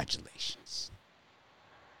 Congratulations.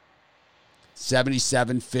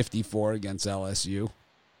 77-54 against LSU.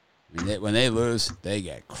 I mean, when they lose, they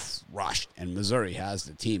get crushed. And Missouri has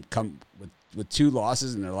the team come with 2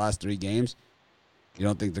 losses in their last 3 games. You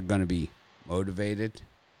don't think they're going to be motivated?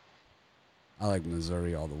 I like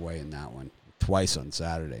Missouri all the way in that one. Twice on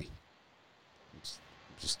Saturday.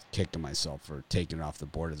 Just kicking myself for taking it off the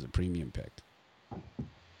board as a premium pick.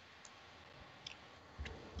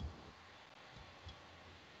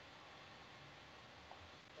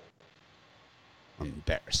 I'm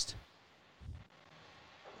embarrassed.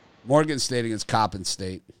 Morgan State against Coppin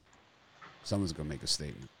State. Someone's going to make a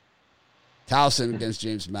statement. Towson against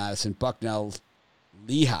James Madison. Bucknell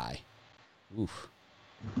Lehigh. Oof.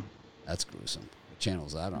 That's gruesome. What channel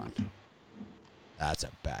is that on? That's a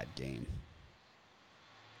bad game.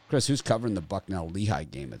 Chris, who's covering the Bucknell Lehigh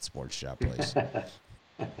game at Sports Shop Place?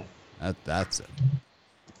 That's it.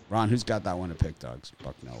 Ron, who's got that one at Pick Dogs?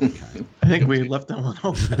 Bucknell Lehigh. I think we left that one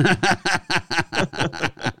open.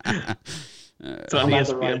 It's on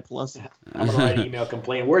ESPN Plus. I'm going to write an email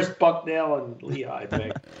complaining. Where's Bucknell and Lehigh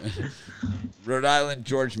pick? Rhode Island,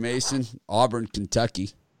 George Mason. Auburn,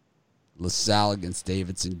 Kentucky. LaSalle against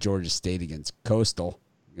Davidson. Georgia State against Coastal.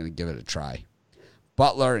 I'm going to give it a try.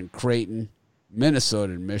 Butler and Creighton.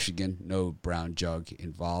 Minnesota and Michigan. No Brown Jug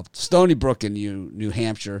involved. Stony Brook and New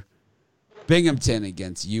Hampshire. Binghamton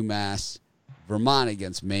against UMass. Vermont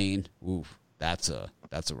against Maine. Oof, that's a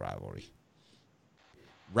rivalry.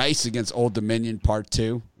 Rice against Old Dominion, Part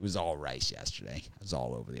 2. It was all Rice yesterday. It was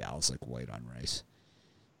all over the Owls like white on rice.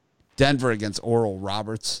 Denver against Oral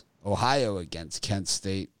Roberts. Ohio against Kent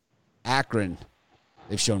State. Akron,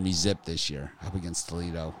 they've shown me zip this year, up against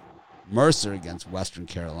Toledo. Mercer against Western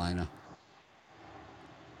Carolina.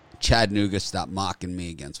 Chattanooga, stop mocking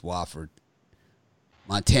me, against Wofford.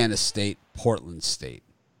 Montana State, Portland State.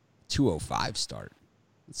 2:05 start.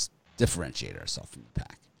 Let's differentiate ourselves from the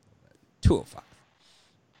pack. 2:05.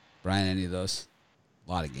 Brian, any of those?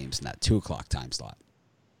 A lot of games in that 2 o'clock time slot.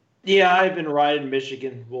 Yeah, I've been riding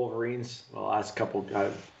Michigan Wolverines the last couple,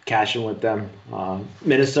 cashing with them.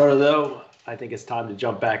 Minnesota, though, I think it's time to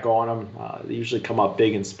jump back on them. They usually come up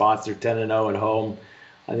big in spots. They're 10-0 at home.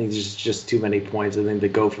 I think there's just too many points. I think the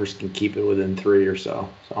Gophers can keep it within 3 or so.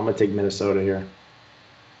 So I'm going to take Minnesota here.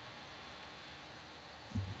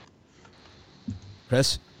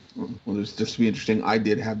 Chris? Well, it's just to be interesting. I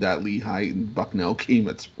did have that Lehigh and Bucknell game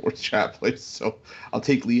at Sports Chat Place, so I'll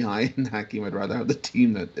take Lehigh in that game. I'd rather have the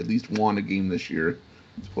team that at least won a game this year,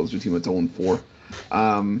 as opposed to a team that's 0-4.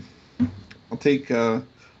 I'll take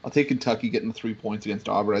Kentucky getting the 3 points against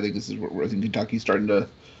Auburn. I think this is where I think Kentucky's starting to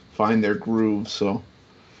find their groove. So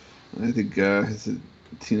I think it's a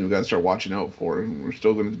team that we've got to start watching out for. We're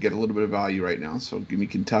still going to get a little bit of value right now. So give me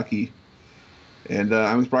Kentucky. And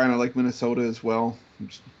I'm with Brian. I like Minnesota as well.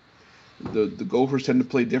 The Gophers tend to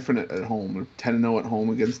play different at home. They're 10-0 at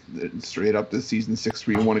home against straight up this season,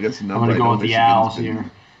 6-3-1 against the number. I'm going to go with the Owls here.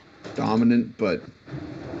 Dominant, but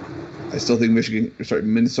I still think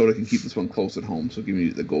Minnesota can keep this one close at home. So give me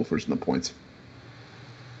the Gophers and the points.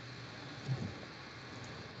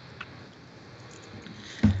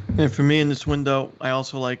 And for me in this window, I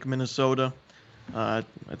also like Minnesota. I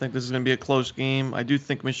think this is going to be a close game. I do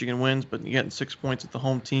think Michigan wins, but you're getting 6 points at the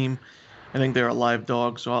home team. I think they're a live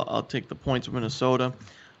dog, so I'll take the points of Minnesota.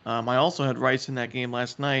 I also had Rice in that game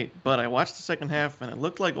last night, but I watched the second half, and it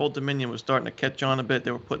looked like Old Dominion was starting to catch on a bit.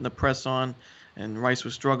 They were putting the press on, and Rice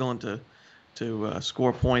was struggling to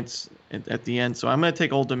score points at the end. So I'm going to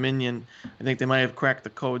take Old Dominion. I think they might have cracked the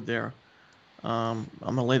code there. I'm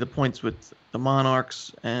going to lay the points with the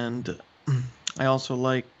Monarchs, and I also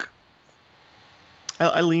like.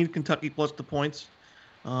 I lean Kentucky plus the points.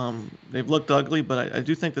 They've looked ugly, but I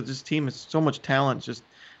do think that this team has so much talent. Just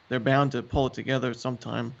they're bound to pull it together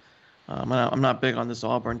sometime. I'm not big on this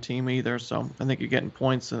Auburn team either, so I think you're getting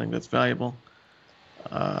points. I think that's valuable.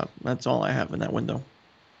 That's all I have in that window.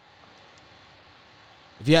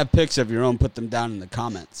 If you have picks of your own, put them down in the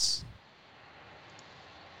comments.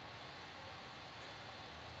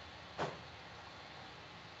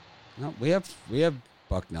 No, we have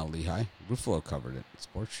Bucknell Lehigh. Ruffalo covered it.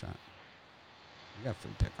 Sports Shot. We got a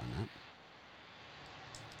free pick on that.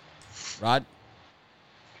 Rod?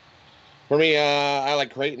 For me, I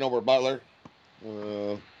like Creighton over Butler.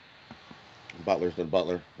 Butler's than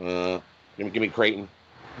Butler. Give me Creighton.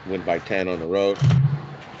 Win by 10 on the road.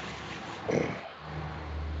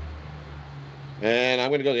 And I'm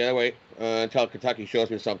going to go the other way until Kentucky shows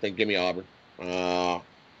me something. Give me Auburn.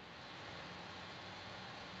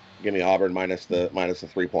 Give me Auburn minus the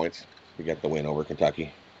 3 points to get the win over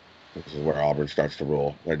Kentucky. This is where Auburn starts to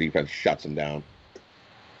roll. Their defense shuts them down.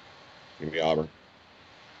 Give me Auburn.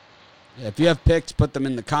 Yeah, if you have picks, put them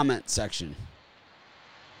in the comment section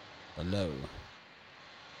below.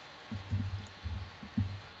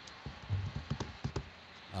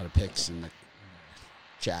 A lot of picks in the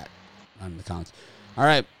chat, not in the comments. All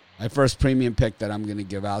right, my first premium pick that I'm going to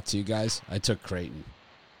give out to you guys, I took Creighton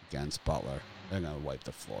against Butler. They're going to wipe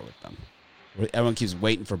the floor with them. Everyone keeps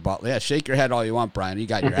waiting for Butler. Yeah, shake your head all you want, Brian. You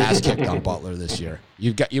got your ass kicked on Butler this year.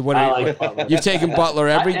 You've taken Butler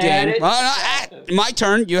every game. My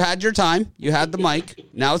turn. You had your time. You had the mic.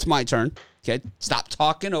 Now it's my turn. Okay, stop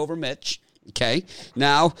talking over Mitch. Okay,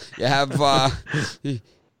 now you have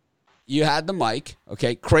you had the mic.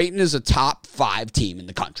 Okay, Creighton is a top 5 team in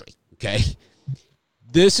the country. Okay,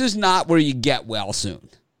 this is not where you get well soon.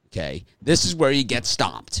 Okay, this is where you get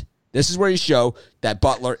stomped. This is where you show that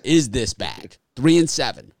Butler is this bad.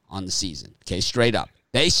 3-7 on the season. Okay, straight up.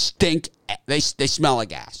 They stink. They smell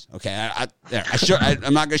like ass. Okay, I'm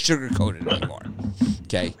not going to sugarcoat it anymore.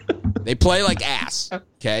 Okay, they play like ass.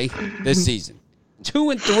 Okay, this season.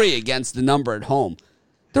 2-3 against the number at home.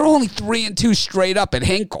 They're only 3-2 straight up at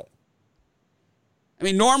Hinkle. I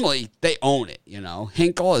mean, normally they own it. You know,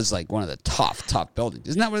 Hinkle is like one of the tough buildings.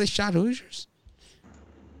 Isn't that where they shot Hoosiers?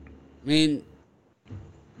 I mean,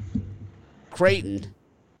 Creighton,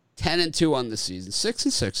 10-2 on the season,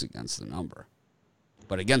 6-6 against the number.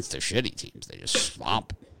 But against the shitty teams, they just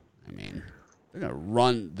swamp. I mean, they're going to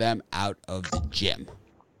run them out of the gym.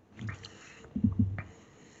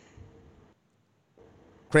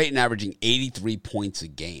 Creighton averaging 83 points a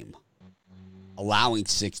game, allowing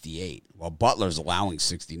 68, while Butler's allowing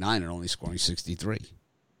 69 and only scoring 63.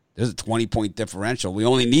 There's a 20-point differential. We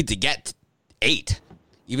only need to get 8.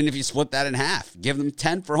 Even if you split that in half, give them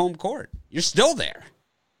 10 for home court. You're still there.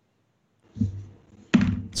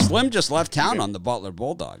 Slim just left town on the Butler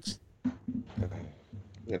Bulldogs.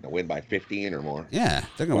 They're going to win by 15 or more. Yeah,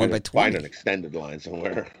 they're going to win by 20. Find an extended line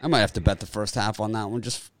somewhere. I might have to bet the first half on that one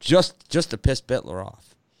just to piss Bittler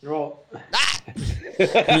off. Well, from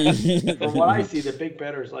what I see, the big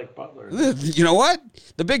bettors like Butler. You know what?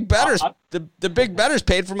 The big bettors, the big bettors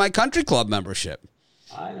paid for my country club membership.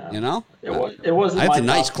 I know. You know, it wasn't. It's a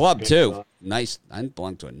nice club too. Nice. I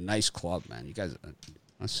belong to a nice club, man. You guys,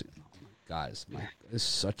 guys, this is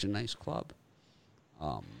such a nice club.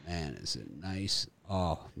 Oh man, is it nice?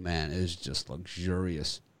 Oh man, it is just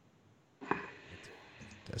luxurious.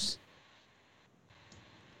 This.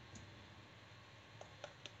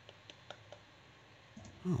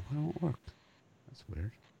 Oh, it won't work. That's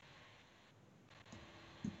weird.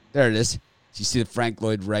 There it is. You see the Frank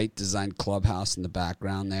Lloyd Wright designed clubhouse in the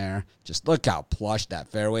background there? Just look how plush that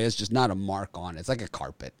fairway is. Just not a mark on it. It's like a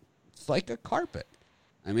carpet. It's like a carpet.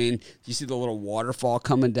 I mean, you see the little waterfall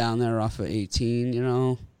coming down there off of 18, you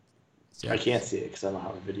know? I can't see it because I don't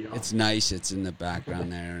have a video. It's nice. It's in the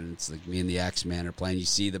background there, and it's like me and the X-Man are playing. You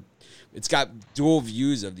see it's got dual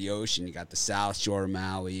views of the ocean. You got the South Shore of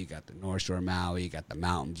Maui. You got the North Shore of Maui. You got the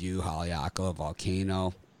Mountain View, Haleakala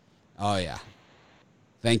volcano. Oh, yeah.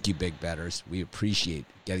 Thank you, big bettors. We appreciate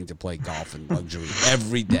getting to play golf in luxury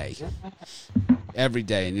every day. Every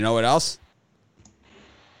day. And you know what else?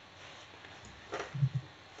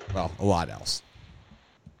 Well, a lot else.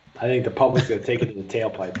 I think the public's going to take it in the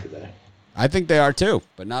tailpipe today. I think they are too,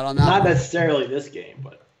 but not on that Not one. necessarily this game,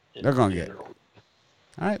 but they're going to get it. All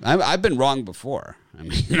right. I've been wrong before. I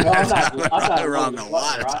mean, I'm not wrong a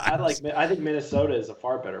lot of times. I think Minnesota is a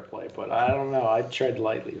far better play, but I don't know. I tread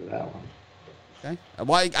lightly with that one. Okay.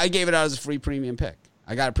 Well, I gave it out as a free premium pick.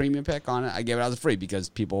 I got a premium pick on it. I gave it out as a free because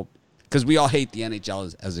we all hate the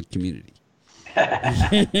NHL as a community.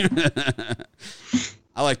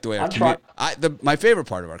 I like the way our community. My favorite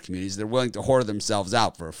part of our community is they're willing to whore themselves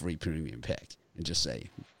out for a free premium pick and just say,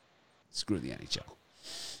 screw the NHL.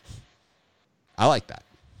 I like that.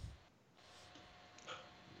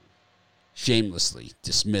 Shamelessly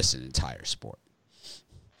dismiss an entire sport.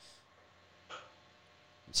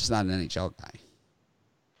 It's just not an NHL guy.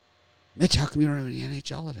 Mitch, how come you don't have any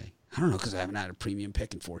NHL today? I don't know, because I haven't had a premium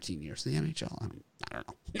pick in 14 years. The NHL, I don't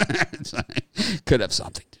know. Could have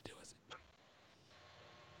something to do with it.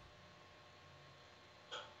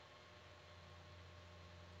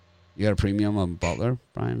 You got a premium on Butler,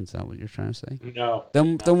 Brian? Is that what you're trying to say? No.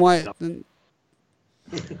 Then why? No. Then,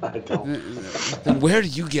 I don't. then where do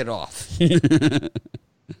you get off?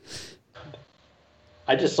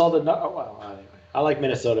 I just saw the. Well, anyway, I like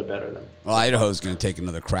Minnesota better than. Well, Idaho's going to take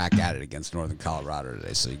another crack at it against Northern Colorado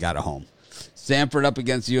today, so you got a home. Stanford up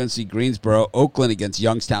against UNC Greensboro. Oakland against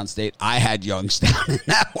Youngstown State. I had Youngstown in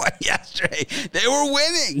that one yesterday. They were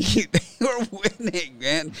winning. They were winning,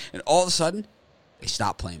 man. And all of a sudden, they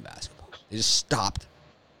stopped playing basketball. They just stopped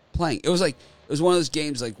playing. It was one of those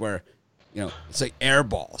games like where, it's like air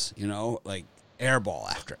balls, like air ball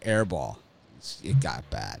after air ball. It got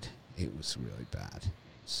bad. It was really bad.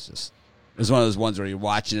 It was one of those ones where you're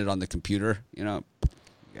watching it on the computer, you got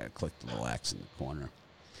to click the little X in the corner.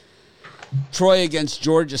 Troy against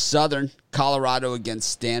Georgia Southern. Colorado against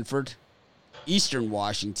Stanford. Eastern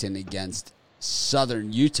Washington against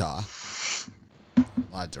Southern Utah. A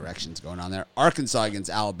lot of directions going on there. Arkansas against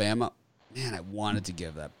Alabama. Man, I wanted to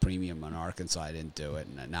give that premium on Arkansas. I didn't do it,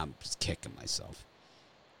 and now I'm just kicking myself.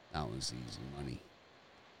 That was easy money.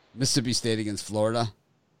 Mississippi State against Florida.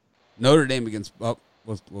 Notre Dame against... I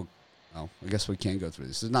guess we can go through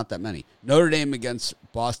this. There's not that many. Notre Dame against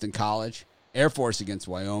Boston College. Air Force against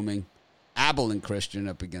Wyoming. Abilene Christian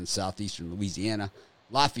up against Southeastern Louisiana.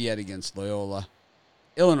 Lafayette against Loyola.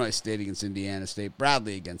 Illinois State against Indiana State.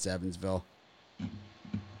 Bradley against Evansville.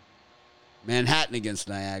 Manhattan against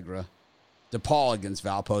Niagara. DePaul against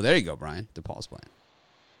Valpo. There you go, Brian. DePaul's playing.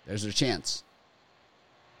 There's their chance.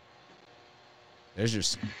 There's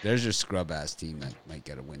your scrub-ass team that might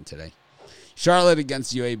get a win today. Charlotte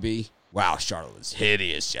against UAB. Wow, Charlotte was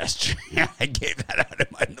hideous yesterday. I gave that out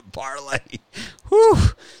in the parlay. Whew.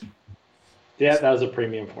 Yeah, that was a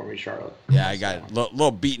premium for me, Charlotte. Yeah, I got a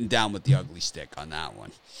little beaten down with the ugly stick on that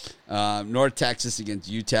one. North Texas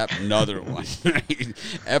against UTEP, another one.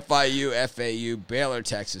 FIU, FAU, Baylor,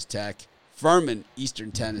 Texas Tech, Furman,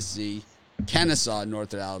 Eastern Tennessee, Kennesaw,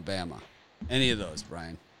 North Alabama. Any of those,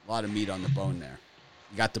 Brian? A lot of meat on the bone there.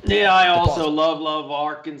 You got the Yeah, I also love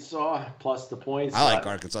Arkansas, plus the points. I like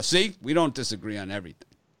Arkansas. See, we don't disagree on everything.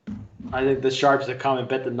 I think the Sharps have come and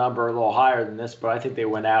bet the number a little higher than this, but I think they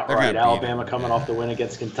went outright. Alabama coming off the win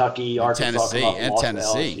against Kentucky, Arkansas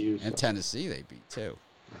Tennessee they beat too.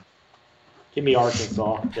 Give me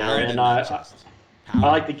Arkansas there, and I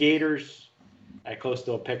like the Gators at close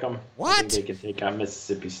to a pick 'em. What? I think they can take out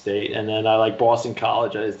Mississippi State, and then I like Boston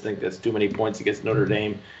College. I just think that's too many points against Notre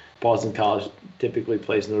Dame. Boston College typically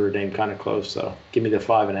plays Notre Dame kind of close, so give me the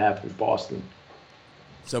 5.5 in Boston.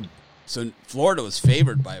 So Florida was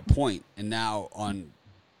favored by a point, and now on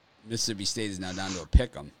Mississippi State is now down to a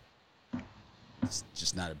pick 'em. It's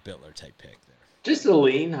just not a Bitler type pick there. Just a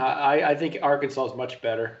lean. I think Arkansas is much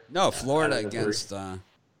better. No, Florida against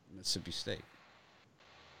Mississippi State.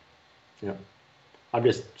 Yeah. I'm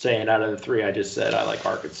just saying out of the three I just said, I like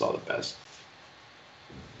Arkansas the best.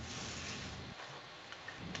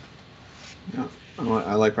 Yeah,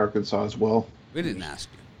 I like Arkansas as well. We didn't ask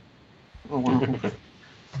you. Oh, wow. Okay.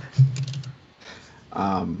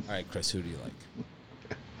 All right, Chris, who do you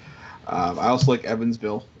like? I also like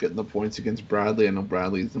Evansville getting the points against Bradley. I know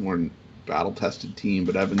Bradley's the more battle-tested team,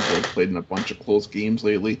 but Evansville played in a bunch of close games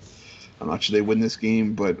lately. I'm not sure they win this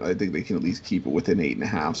game, but I think they can at least keep it within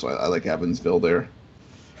 8.5, so I like Evansville there.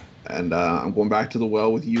 And I'm going back to the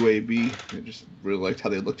well with UAB. I just really liked how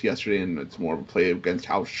they looked yesterday, and it's more of a play against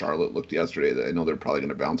how Charlotte looked yesterday. I know they're probably going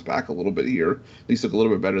to bounce back a little bit here. At least look a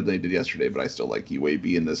little bit better than they did yesterday, but I still like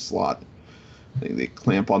UAB in this slot. I think they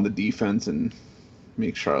clamp on the defense and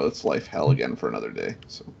make Charlotte's life hell again for another day.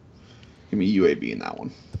 So give me UAB in that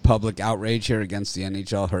one. The public outrage here against the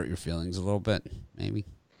NHL hurt your feelings a little bit, maybe?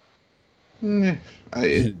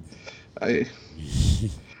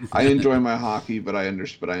 I enjoy my hockey, but I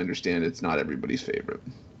understand it's not everybody's favorite.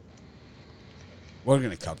 We're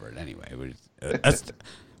gonna cover it anyway.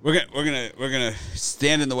 We're gonna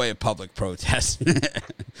stand in the way of public protest.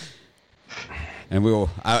 And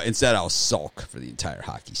instead I'll sulk for the entire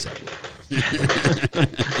hockey segment.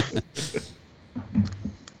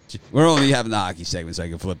 We're only having the hockey segment so I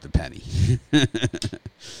can flip the penny.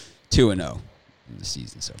 2-0 in the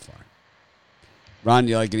season so far. Ron,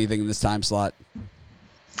 you like anything in this time slot?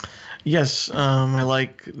 Yes, I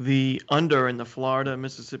like the under in the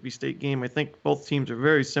Florida-Mississippi State game. I think both teams are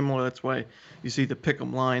very similar. That's why you see the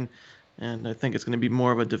pick'em line, and I think it's going to be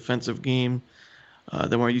more of a defensive game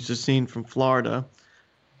than we're used to seeing from Florida.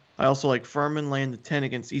 I also like Furman laying the 10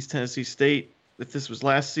 against East Tennessee State. If this was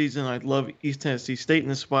last season, I'd love East Tennessee State in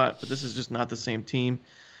this spot, but this is just not the same team.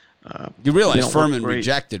 You realize Furman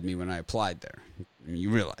rejected me when I applied there. You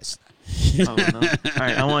realize that. Oh, no. All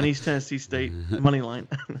right, I want East Tennessee State money line.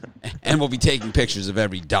 And we'll be taking pictures of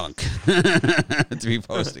every dunk to be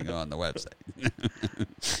posting on the website.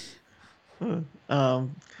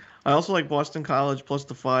 I also like Boston College plus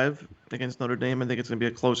the 5 against Notre Dame. I think it's going to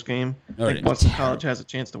be a close game. Notre Dame's Boston terrible. College has a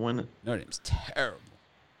chance to win it. Notre Dame's terrible.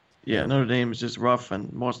 Yeah, Notre Dame is just rough,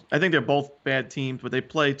 and I think they're both bad teams, but they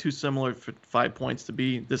play too similar for 5 points to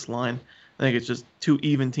be this line. I think it's just two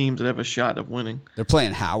even teams that have a shot of winning. They're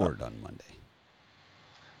playing Howard on Monday.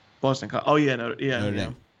 Boston College. Oh yeah, Notre Dame.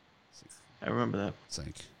 Yeah. I remember that. It's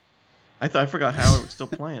like I forgot Howard was still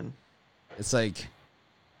playing. It's like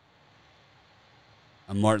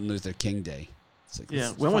a Martin Luther King Day. It's like, yeah.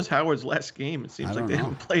 When was Howard's last game? It seems like they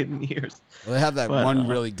haven't played in years. Well, they have that one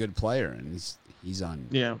really good player, and he's on.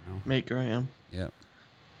 Yeah, Maker. Yeah. Yeah.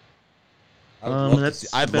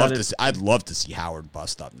 I'd love to see Howard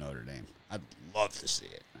bust up Notre Dame. I'd love to see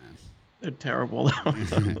it, man. They're terrible.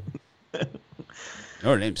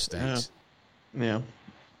 Notre Dame stinks. Yeah.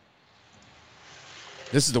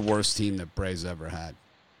 This is the worst team that Bray's ever had.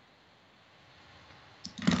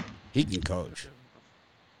 He can coach.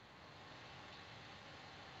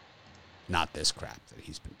 Not this crap that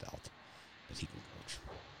he's been dealt, but he can coach.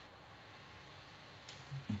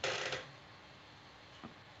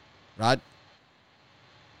 Rod?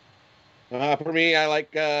 For me, I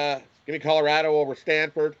like give me Colorado over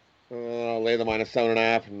Stanford. I'll lay the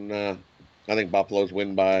 -7.5, and I think Buffalo's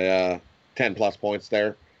win by 10+ points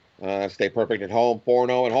there. Stay perfect at home.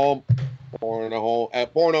 4-0 at home.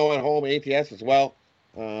 4-0 at home. ATS as well.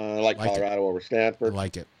 I like Colorado over Stanford. I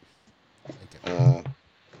like it.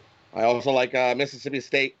 I also like Mississippi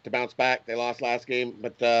State to bounce back. They lost last game,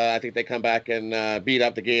 but I think they come back and beat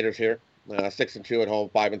up the Gators here. 6-2 at home,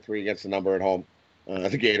 5-3 against the number at home.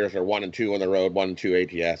 The Gators are 1-2 on the road, 1-2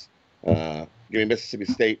 ATS. Give me Mississippi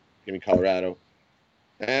State. Give me Colorado.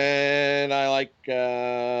 And I like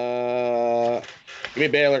give me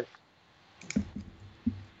Baylor.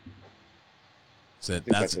 So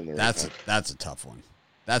that's a tough one.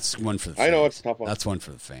 That's one for the fans. I know it's a tough one. That's one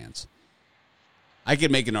for the fans. I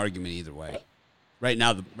could make an argument either way. Right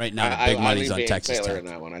now the big money's on Texas Tech. In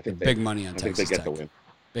that one. I think big money on Texas Tech. I think they get the win.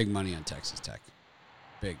 Big money on Texas Tech.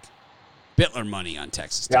 Big Bittler money on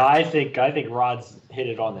Texas Tech. Yeah, I think Rod's hit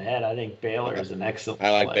it on the head. I think Baylor is an excellent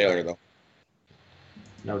I like player. Baylor though.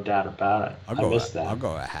 No doubt about it. I missed that. I'll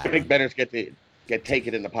go a hat. I think bettors get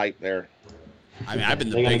taken in the pipe there. I mean, I've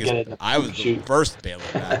been the biggest. I was the first Baylor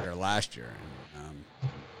backer last year.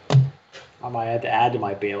 I might have to add to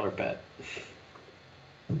my Baylor bet.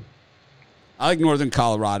 I like Northern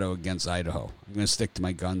Colorado against Idaho. I'm going to stick to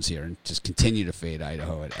my guns here and just continue to fade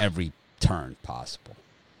Idaho at every turn possible.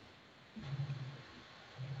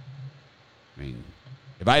 I mean,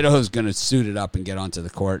 if Idaho's going to suit it up and get onto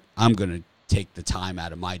the court, I'm going to take the time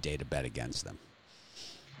out of my day to bet against them.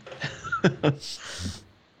 It's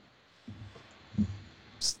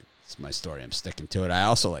my story. I'm sticking to it. I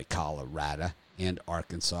also like Colorado and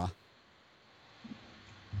Arkansas.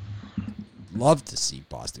 Love to see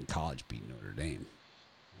Boston College beat Notre Dame.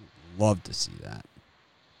 Love to see that.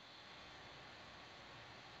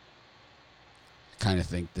 I kind of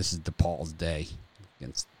think this is DePaul's day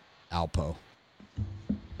against Alpo.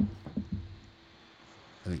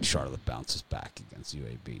 I think Charlotte bounces back against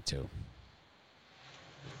UAB too.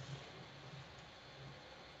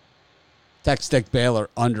 Texas Tech Baylor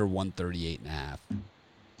under 138.5.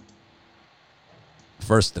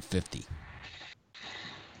 First to 50.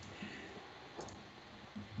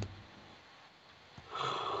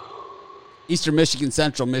 Eastern Michigan,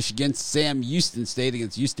 Central Michigan, Sam Houston State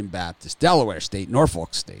against Houston Baptist, Delaware State,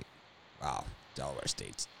 Norfolk State. Wow, Delaware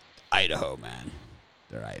State's Idaho, man.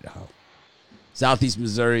 They're Idaho. Southeast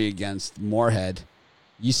Missouri against Moorhead,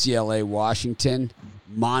 UCLA, Washington,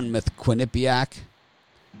 Monmouth, Quinnipiac.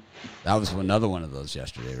 That was another one of those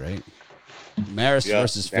yesterday, right? Marist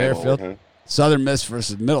versus Fairfield. Southern Miss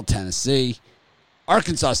versus Middle Tennessee.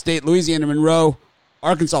 Arkansas State, Louisiana Monroe.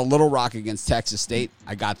 Arkansas Little Rock against Texas State.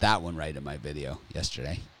 I got that one right in my video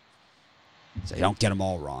yesterday. So you don't get them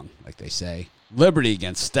all wrong, like they say. Liberty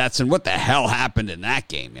against Stetson. What the hell happened in that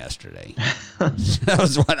game yesterday? That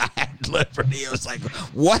was when I had Liberty. It was like,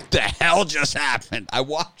 what the hell just happened? I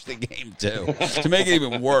watched the game, too. To make it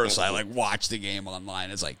even worse, I, watched the game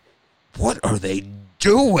online. It's like, what are they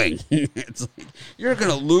doing? It's like, you're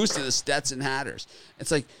going to lose to the Stetson Hatters.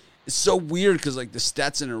 It's like, it's so weird because, the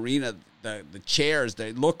Stetson Arena, the chairs,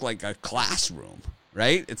 they look like a classroom,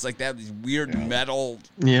 right? It's like they have these weird metal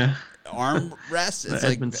arm rests. It's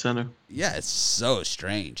Edmund Center. Yeah, it's so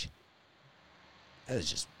strange. It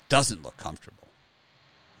just doesn't look comfortable.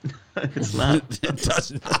 It's not. It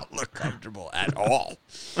does not look comfortable at all.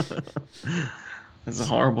 It's a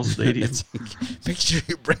horrible stadium. It's like, make sure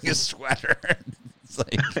you bring a sweater. It's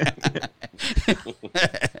like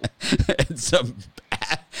and some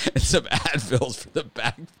Advils for the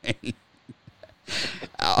back pain.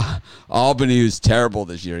 Albany was terrible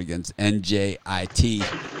this year against NJIT.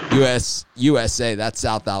 USA, that's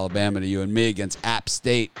South Alabama to you and me, against App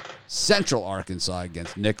State. Central Arkansas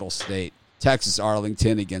against Nicholls State. Texas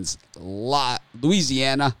Arlington against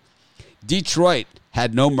Louisiana. Detroit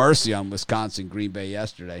had no mercy on Wisconsin Green Bay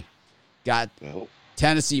yesterday. Got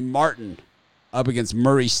Tennessee Martin up against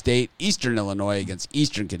Murray State. Eastern Illinois against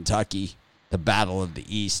Eastern Kentucky. The Battle of the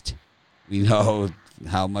East. We know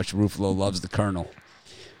how much Ruffalo loves the Colonel.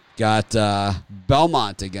 Got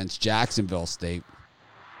Belmont against Jacksonville State.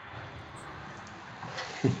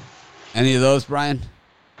 Any of those, Brian?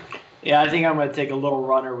 Yeah, I think I'm going to take a little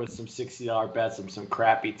runner with some $60 bets on some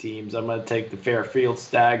crappy teams. I'm going to take the Fairfield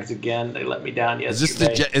Stags again. They let me down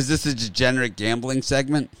yesterday. Is this a degenerate gambling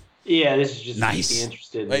segment? Yeah, this is just nice. To be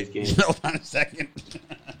interested in these games. Hold on a second.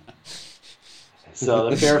 So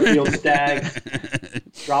the Fairfield Stags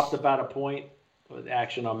dropped about a point with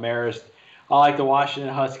action on Marist. I like the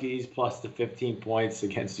Washington Huskies plus the 15 points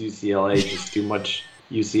against UCLA. Just too much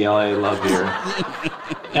UCLA love here.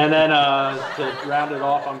 And then to round it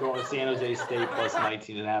off, I'm going to San Jose State plus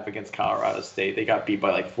 19.5 against Colorado State. They got beat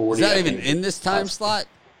by 40. Is that even in this time slot?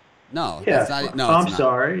 No. Yeah. That's not, no, I'm it's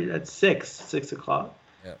sorry. That's 6 o'clock.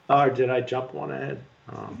 Yep. Or did I jump one ahead?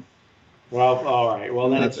 Well, all right. Well,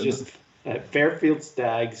 then it's just Fairfield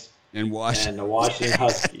Stags and the Washington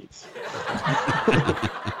Huskies.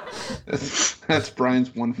 That's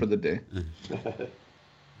Brian's one for the day.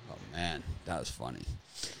 Oh, man. That was funny.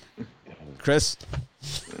 Chris?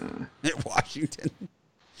 At Washington.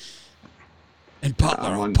 And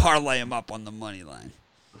Butler will parlay him up on the money line.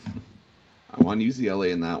 I want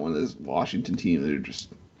UCLA in that one. This Washington team, they're just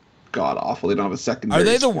god awful. They don't have a secondary. Are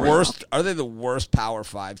they the worst? Are they the worst Power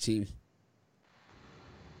 5 team?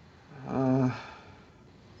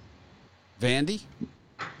 Vandy?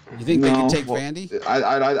 You think they can take Vandy?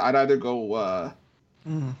 I'd either go.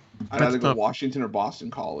 I'd either go Washington or Boston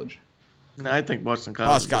College. No, I think Boston College.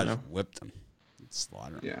 Boston College whipped them.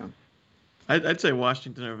 Slaughter them. Yeah. I'd say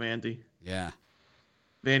Washington or Vandy. Yeah.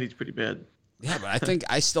 Vandy's pretty bad. Yeah, but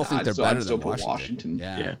I still think they're better than Washington.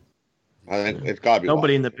 Yeah. I think it's got to be.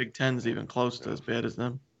 Nobody in the Big Ten is even close to as bad as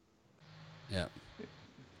them. Yeah.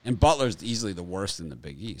 And Butler's easily the worst in the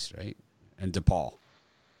Big East, right? And DePaul.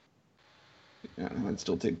 Yeah, I'd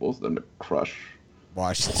still take both of them to crush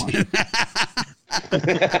Washington.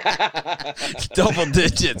 Double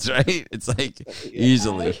digits, right? It's like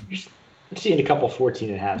easily. I'm seeing a couple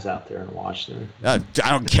 14.5s out there in Washington. I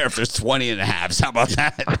don't care if there's 20.5s. How about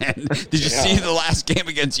that, man? Did you see the last game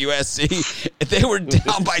against USC? They were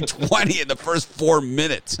down by 20 in the first 4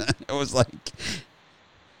 minutes.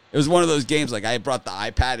 It was one of those games, I brought the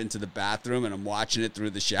iPad into the bathroom and I'm watching it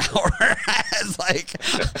through the shower. It's like,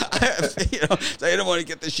 so I didn't want to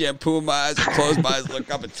get the shampoo in my eyes or close my eyes, look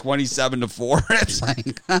up at 27-4. It's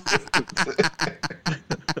like,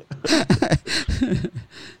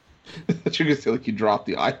 you're gonna say you dropped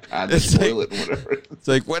the iPad, the toilet, and whatever. It's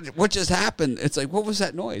like, what just happened? It's like, what was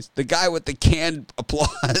that noise? The guy with the canned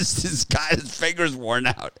applause, his fingers worn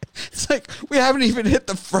out. It's like, we haven't even hit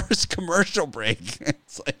the first commercial break.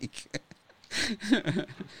 It's like,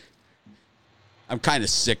 I'm kind of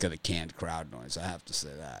sick of the canned crowd noise. I have to say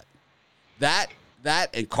that. That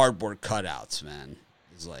and cardboard cutouts, man,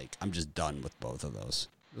 is like, I'm just done with both of those.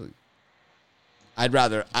 I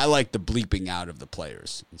like the bleeping out of the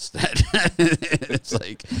players instead. It's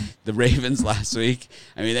like the Ravens last week.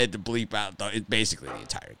 I mean, they had to bleep out basically the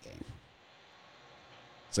entire game.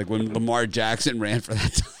 It's like when Lamar Jackson ran for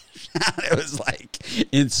that touchdown, it was like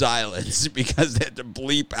in silence because they had to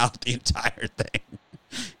bleep out the entire thing.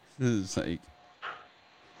 It's like,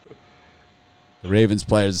 The Ravens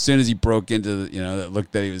players, as soon as he broke into the, it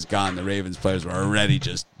looked that he was gone, the Ravens players were already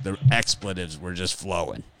the expletives were just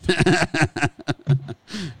flowing.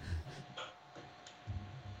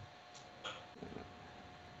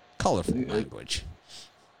 Colorful language.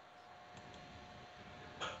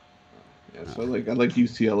 Yeah, so I like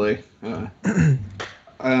UCLA.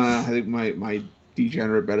 I think my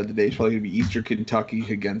degenerate bet of the day is probably going to be Eastern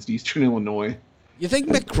Kentucky against Eastern Illinois. You think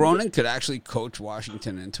Mick Cronin could actually coach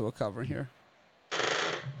Washington into a cover here?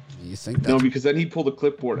 You think that? No, because then he'd pull the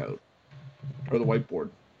clipboard out or the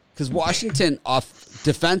whiteboard. Because Washington,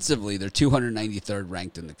 defensively, they're 293rd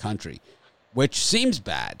ranked in the country, which seems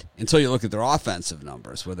bad until you look at their offensive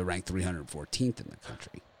numbers, where they're ranked 314th in the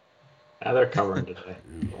country. Yeah, they're covering today.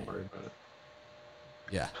 Don't worry about it.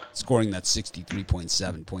 Yeah, scoring that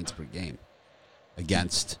 63.7 points per game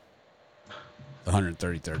against the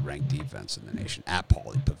 133rd ranked defense in the nation at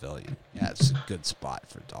Pauley Pavilion. Yeah, it's a good spot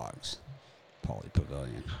for dogs. Pauley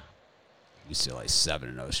Pavilion. UCLA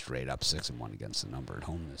 7-0 straight up, 6-1 against the number at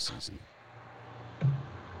home this season.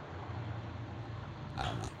 I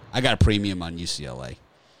don't know. I got a premium on UCLA.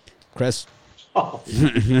 Chris? Oh.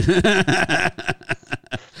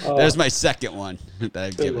 There's my second one that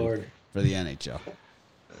I've given Lord. for the NHL.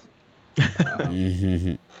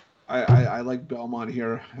 I like Belmont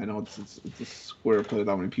here. I know it's a square put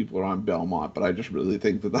how many people are on Belmont, but I just really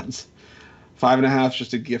think that's 5.5 is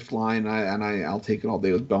just a gift line, I'll take it all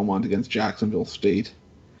day with Belmont against Jacksonville State.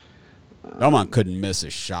 Belmont couldn't miss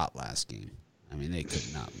a shot last game. I mean, they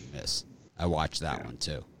could not miss. I watched that one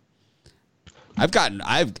too. I'll tell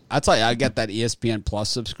you, I get that ESPN Plus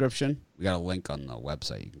subscription. We got a link on the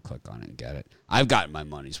website. You can click on it and get it. I've gotten my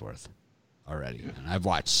money's worth already, and I've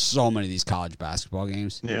watched so many of these college basketball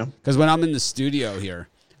games. Yeah. Because when I'm in the studio here,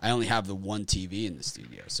 I only have the one TV in the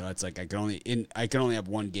studio, so it's like I can only have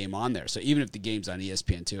one game on there. So even if the game's on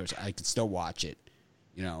ESPN2, I can still watch it.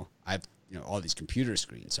 I've all these computer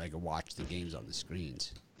screens, so I can watch the games on the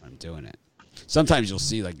screens when I'm doing it. Sometimes you'll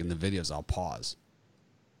see, like in the videos, I'll pause.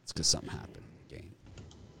 It's because something happened in the game.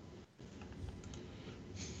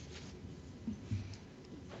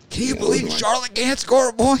 Can you believe Charlotte can't score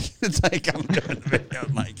a point? It's like I'm doing the video.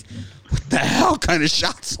 I'm like, what the hell kind of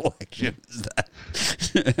shot selection is that?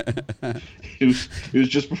 It was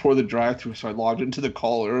just before the drive-thru, so I logged into the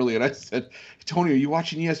call early, and I said, "Tony, are you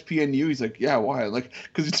watching ESPNU?" He's like, "Yeah, why?" I'm like,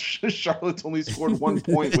 because Charlotte's only scored 1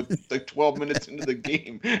 point with like 12 minutes into the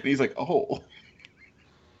game, and he's like, "Oh."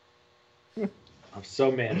 I'm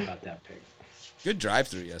so mad about that pick. Good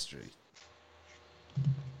drive-thru yesterday.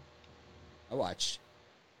 I watched.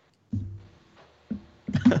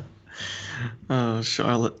 Oh,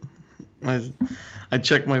 Charlotte. I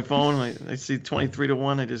check my phone. I see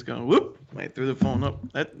 23-1. I just go, whoop. I threw the phone up.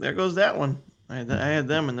 There goes that one. I had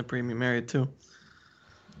them in the premium area, too.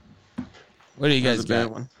 What do you guys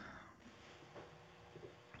got?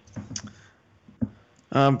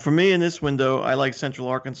 For me in this window, I like Central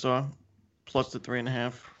Arkansas plus the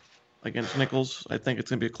 3.5 against Nichols. I think it's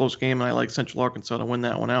going to be a close game, and I like Central Arkansas to win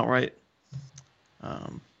that one outright.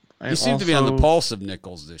 You seem to be on the pulse of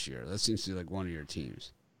Nichols this year. That seems to be like one of your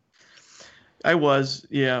teams. I was,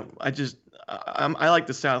 yeah. I like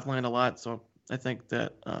the Southland a lot, so I think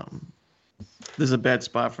that this is a bad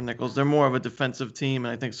spot for Nichols. They're more of a defensive team,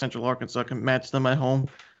 and I think Central Arkansas can match them at home.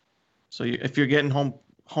 So if you're getting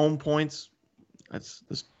home points, that's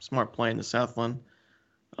the smart play in the Southland.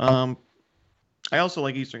 I also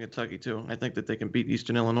like Eastern Kentucky, too. I think that they can beat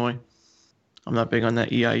Eastern Illinois. I'm not big on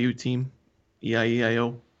that EIU team,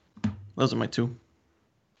 EIEIO. Those are my two.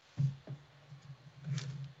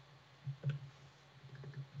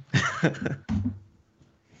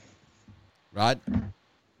 Rod?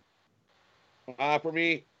 For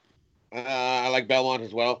me, I like Belmont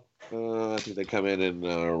as well. I think they come in and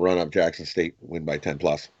run up Jackson State, win by 10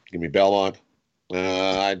 plus. Give me Belmont.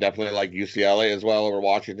 I definitely like UCLA as well over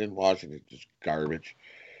Washington. Washington's just garbage.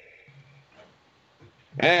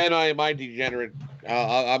 And my degenerate,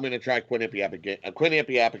 I'm going to try Quinnipiac again.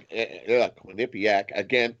 Quinnipiac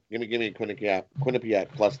again. Give me Quinnipiac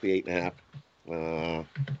plus the 8.5.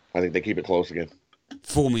 I think they keep it close again.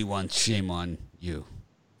 Fool me once, shame on you.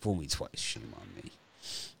 Fool me twice, shame on me.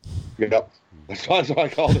 Yep. That's why I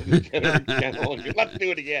called it degenerate again. Let's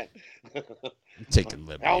do it again. I'm taking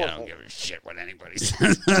liberty. I don't give a shit what anybody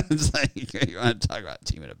says. It's like, you want to talk about a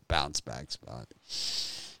team in a bounce back spot.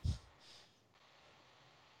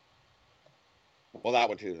 Well, that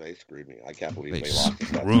one too. They screwed me. I can't believe they lost. They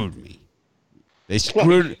screwed me. They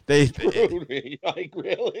screwed. They screwed me. Like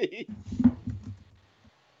really.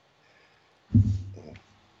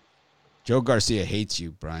 Joe Garcia hates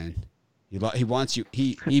you, Brian. He wants you.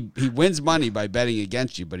 He wins money by betting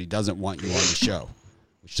against you, but he doesn't want you on the show,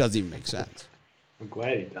 which doesn't even make sense. I'm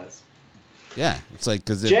glad he does. Yeah, it's like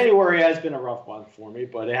because January has been a rough month for me,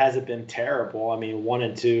 but it hasn't been terrible. I mean, 1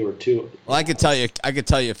 and 2 or 2. Well, I could tell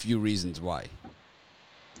you a few reasons why.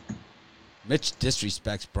 Mitch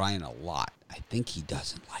disrespects Brian a lot. I think he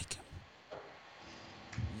doesn't like him.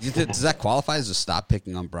 Does that qualify as a stop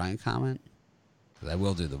picking on Brian comment? Because I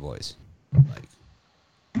will do the voice.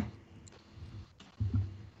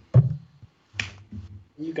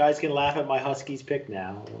 You guys can laugh at my Huskies pick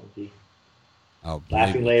now. Oh,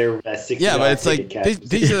 laughing later with that 60. Yeah, but it's like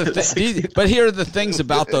these are the but here are the things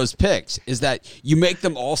about those picks is that you make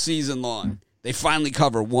them all season long. They finally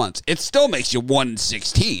cover once. It still makes you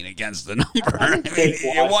 1-16 against the number. I mean,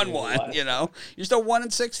 you won one. You know, you're still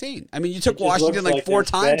 1-16. I mean, you took Washington like 4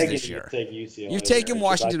 times this year. You've taken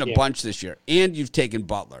Washington a bunch this year, and you've taken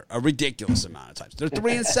Butler a ridiculous amount of times. They're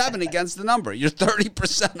 3-7 against the number. You're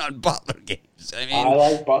 30% on Butler games. I mean, I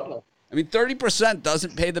like Butler. I mean, 30%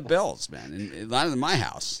 doesn't pay the bills, man. And not in my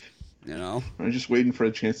house, you know. I'm just waiting for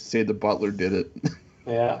a chance to say the Butler did it.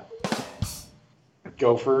 Yeah.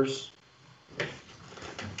 Gophers.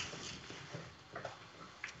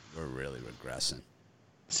 We're really regressing.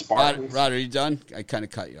 Spartans. Rod, are you done? I kind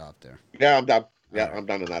of cut you off there. Yeah, I'm done. Yeah, I'm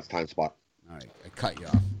done in that time spot. All right, I cut you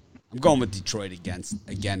off. I'm going with Detroit against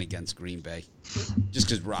Green Bay, just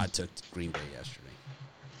because Rod took Green Bay yesterday.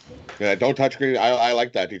 Yeah, don't touch Green. I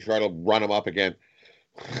like that. Detroit will run them up again.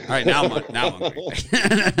 All right, now I'm on Green Bay.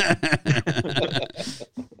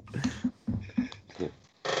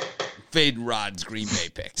 Fade Rod's Green Bay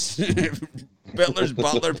picks. Butler's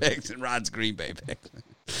Butler picks and Rod's Green Bay picks.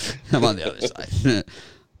 I'm on the other side.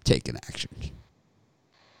 Taking action.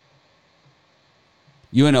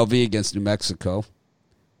 UNLV against New Mexico.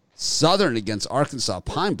 Southern against Arkansas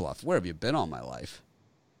Pine Bluff. Where have you been all my life?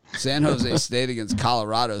 San Jose State against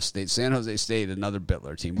Colorado State. San Jose State, another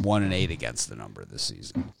Bitler team, 1-8 against the number this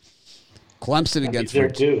season. Clemson against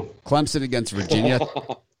Virginia. Clemson against Virginia.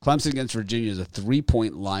 Clemson against Virginia is a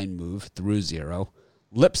 3-point line move through 0.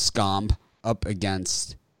 Lipscomb up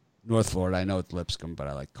against North Florida. I know it's Lipscomb, but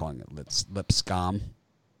I like calling it Lipscomb.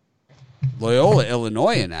 Loyola,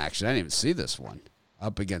 Illinois in action. I didn't even see this one.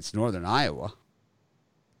 Up against Northern Iowa.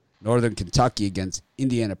 Northern Kentucky against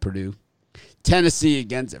Indiana Purdue. Tennessee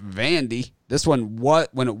against Vandy. This one,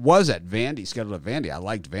 when it was at Vandy, scheduled at Vandy, I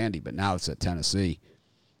liked Vandy, but now it's at Tennessee.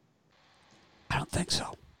 I don't think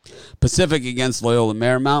so. Pacific against Loyola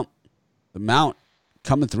Marymount. The Mount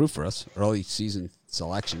coming through for us. Early season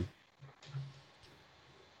selection.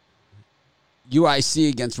 UIC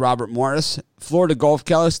against Robert Morris. Florida Gulf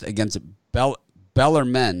Coast against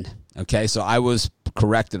Bellarmine. Okay, so I was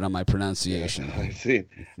corrected on my pronunciation. Yeah,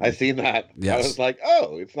 I seen that. Yes. I was like,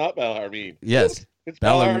 oh, it's not Bellarmine. Yes. It's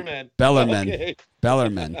Bellarmine. Bellarmine. Okay.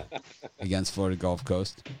 Bellarmine against Florida Gulf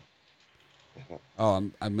Coast. Oh,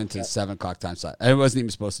 I'm into the 7 o'clock time slot. I wasn't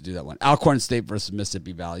even supposed to do that one. Alcorn State versus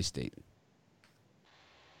Mississippi Valley State.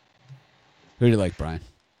 Who do you like, Brian?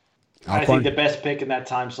 Alcorn? I think the best pick in that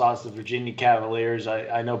time slot is the Virginia Cavaliers.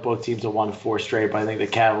 I know both teams have won 4 straight, but I think the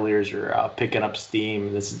Cavaliers are picking up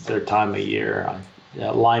steam. This is their time of year.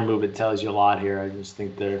 Line movement tells you a lot here. I just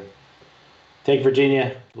think they're take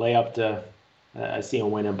Virginia, lay up to. I see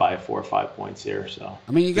them winning by 4 or 5 points here. So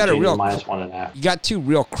I mean, you got Virginia a real -1.5. You got 2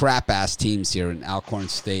 real crap ass teams here in Alcorn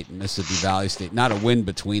State and Mississippi Valley State. Not a win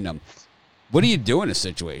between them. What do you do in a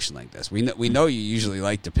situation like this? We know you usually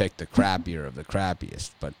like to pick the crappier of the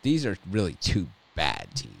crappiest, but these are really 2 bad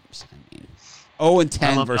teams. I mean,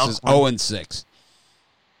 0-10 versus 0-6.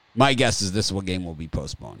 My guess is this game will be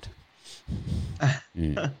postponed.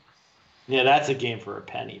 Yeah, that's a game for a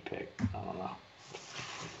penny pick. I don't know.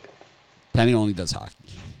 Penny only does hockey.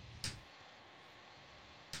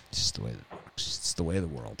 It's just the way that works. It's the way of the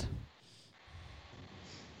world.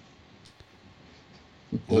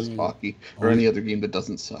 Just hockey or any other game that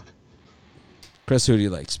doesn't suck. Chris, who do you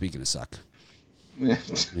like? Speaking of suck.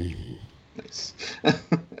 Nice.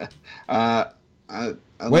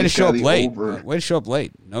 Way to show up late. Way to show up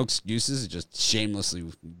late. No excuses. Just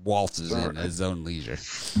shamelessly waltzes in at his own leisure.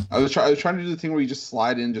 I was trying to do the thing where you just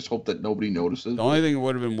slide in, just hope that nobody notices. The only thing that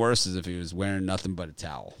would have been worse is if he was wearing nothing but a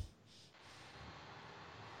towel.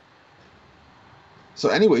 So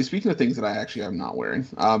anyway, speaking of things that I actually am not wearing,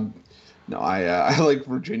 no, I like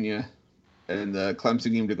Virginia and the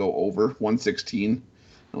Clemson game to go over 116.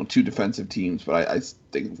 2 defensive teams, but I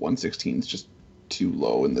think 116 is just too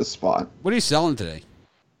low in this spot. What are you selling today?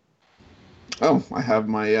 Oh, I have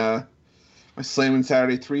my my Slammin'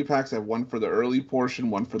 Saturday 3-packs. I have one for the early portion,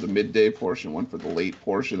 one for the midday portion, one for the late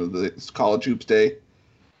portion of the College Hoops Day.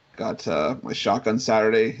 Got my shotgun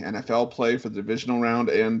Saturday NFL play for the divisional round,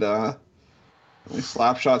 and my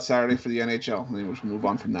slap shot Saturday for the NHL. And then we'll move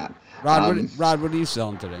on from that. Rod, what are you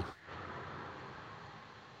selling today?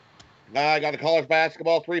 I got a college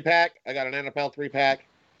basketball 3-pack. I got an NFL 3-pack.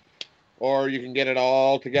 Or you can get it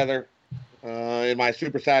all together in my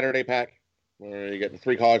Super Saturday pack, where you get the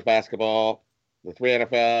 3 college basketball, the 3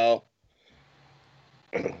 NFL,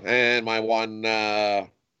 and my 1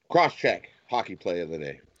 cross-check hockey play of the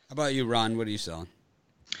day. How about you, Ron? What are you selling?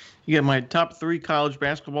 You get my top 3 college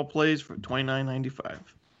basketball plays for $29.95.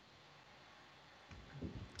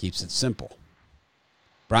 Keeps it simple.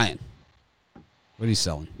 Brian, what are you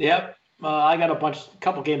selling? Yep. I got a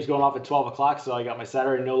couple games going off at 12 o'clock, so I got my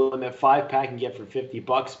Saturday No Limit 5-pack and get for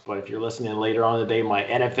 $50. But if you're listening later on in the day, my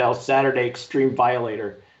NFL Saturday Extreme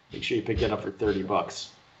Violator, make sure you pick that up for $30.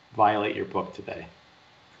 Violate your book today.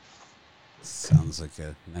 Sounds like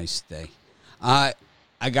a nice day. I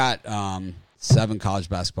got 7 college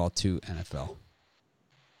basketball, 2 NFL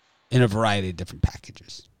in a variety of different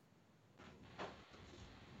packages.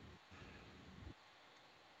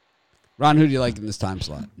 Ron, who do you like in this time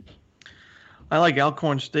slot? I like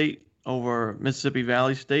Alcorn State over Mississippi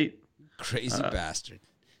Valley State. Crazy bastard.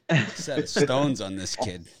 Set of stones on this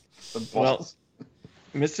kid. Well,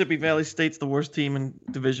 Mississippi Valley State's the worst team in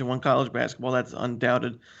Division I college basketball. That's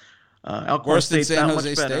undoubted. Alcorn Worse than State's San not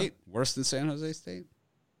Jose much better. State? Worse than San Jose State?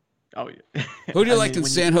 Oh, yeah. Who do you like in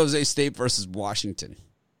San Jose State versus Washington?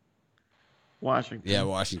 Washington. Yeah,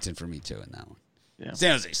 Washington for me too in that one. Yeah.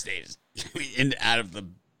 San Jose State is out of the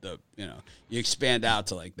you expand out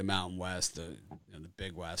to like the Mountain West, the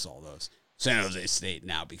Big West, all those. San Jose State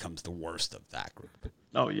now becomes the worst of that group.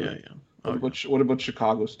 Oh yeah. What about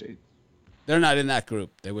Chicago State? They're not in that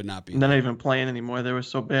group. They would not be. They're not even playing anymore. They were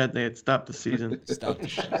so bad they had stopped the season.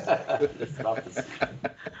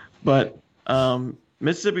 But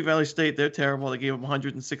Mississippi Valley State, they're terrible. They gave them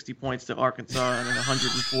 160 points to Arkansas and then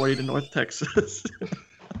 140 to North Texas.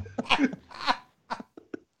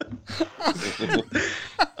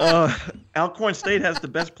 Alcorn State has the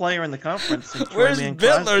best player in the conference. Where's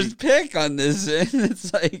Bittler's pick on this?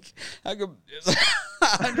 It's like, how come it's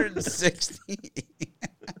 160?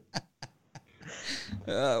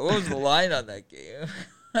 What was the line on that game?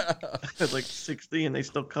 It's like 60, and they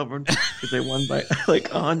still covered because they won by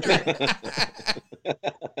like 100.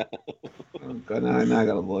 Oh, God, now I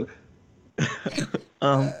gotta look.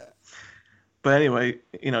 But anyway,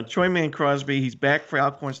 Troy Man Crosby, he's back for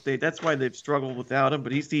Alcorn State. That's why they've struggled without him.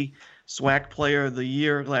 But he's the SWAC Player of the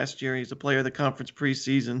Year last year. He's a player of the conference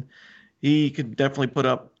preseason. He could definitely put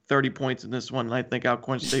up 30 points in this one, and I think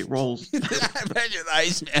Alcorn State rolls. I bet you the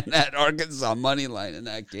Iceman had Arkansas money line in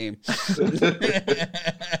that game.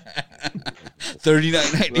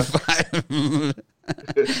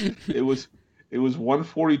 39.95. It was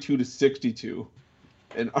 142 to 62,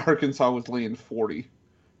 and Arkansas was laying 40,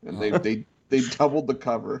 and they doubled the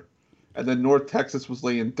cover, and then North Texas was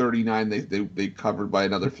laying 39. They covered by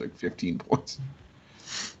another 15 points.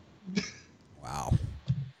 Wow.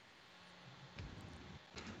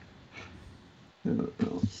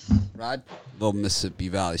 Rod, little Mississippi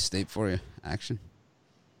Valley State for you. Action.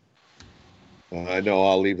 I know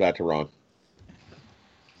I'll leave that to Ron.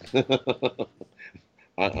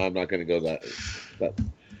 I'm not going to go that.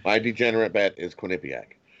 My degenerate bet is Quinnipiac.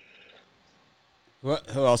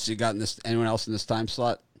 Who else you got in this? Anyone else in this time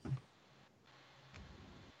slot?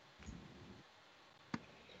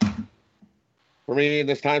 For me in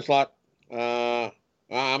this time slot, I'm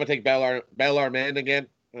gonna take Baylor Man again.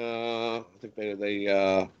 I think they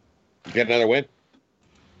get another win.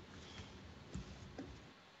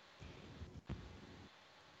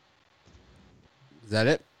 Is that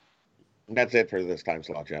it? That's it for this time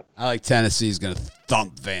slot, yeah. I like Tennessee's going to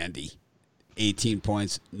thump Vandy. 18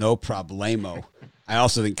 points, no problemo. I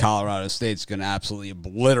also think Colorado State's going to absolutely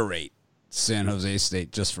obliterate San Jose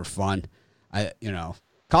State just for fun.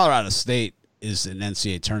 Colorado State is an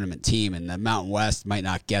NCAA tournament team, and the Mountain West might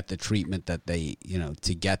not get the treatment that they,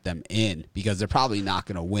 to get them in, because they're probably not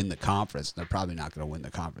going to win the conference. They're probably not going to win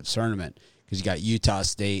the conference tournament, because you got Utah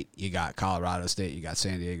State, you got Colorado State, you got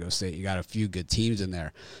San Diego State, you got a few good teams in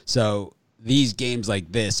there. So these games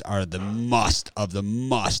like this are the must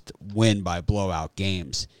win by blowout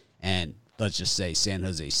games. And let's just say San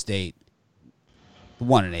Jose State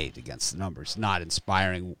 1-8 against the numbers, not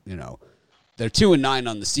inspiring. They're 2-9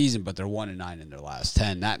 on the season, but they're 1-9 in their last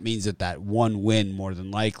 10. That means that one win, more than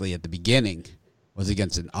likely at the beginning, was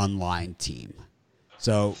against an unlined team.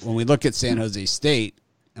 So when we look at San Jose State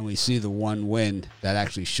and we see the one win that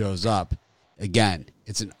actually shows up, again,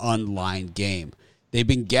 it's an unlined game. they've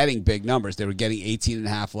been getting big numbers. They were getting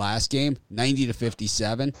 18.5 last game,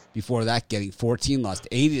 90-57. Before that, getting 14, lost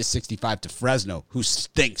 80-65 to Fresno, who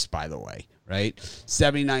stinks, by the way, right?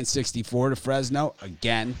 79-64 to Fresno,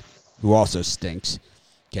 again, who also stinks.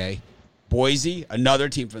 Okay. Boise, another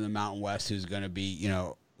team from the Mountain West who's going to be,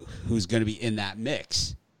 in that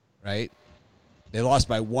mix, right? They lost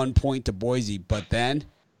by 1 point to Boise, but then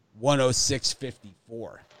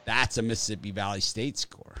 106-54. That's a Mississippi Valley State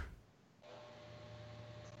score.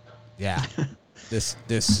 Yeah. This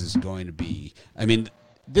is going to be,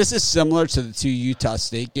 this is similar to the two Utah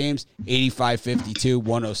State games, 85-52,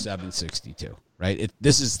 107-62, right?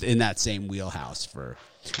 This is in that same wheelhouse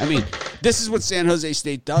this is what San Jose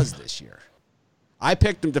State does this year. I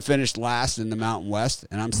picked them to finish last in the Mountain West,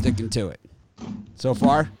 and I'm sticking to it. So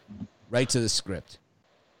far, right to the script.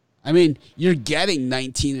 You're getting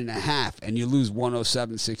 19.5, and you lose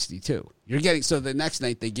 107-62. You're getting, so the next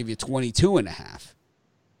night they give you 22.5,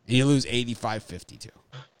 and you lose 85-52.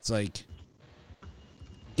 It's like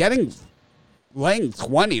laying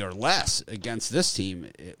 20 or less against this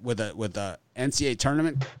team with a NCAA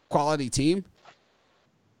tournament quality team.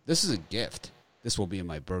 This is a gift. This will be in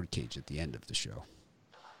my birdcage at the end of the show.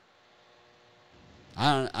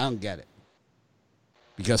 I don't get it.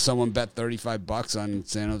 Because someone bet $35 on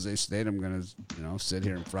San Jose State, I'm going to, sit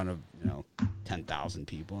here in front of, 10,000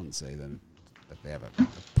 people and say that they have a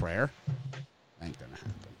prayer. Ain't going to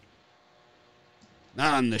happen.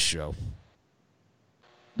 Not on this show.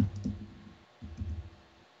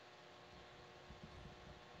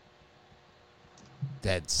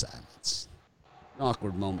 Dead silence. An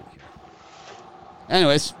awkward moment here.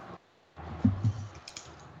 Anyways,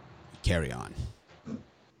 carry on.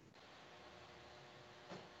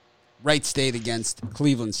 Wright State against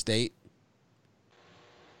Cleveland State.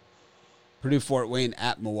 Purdue Fort Wayne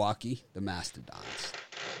at Milwaukee, the Mastodons.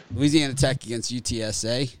 Louisiana Tech against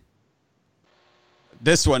UTSA.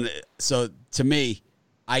 This one, so to me,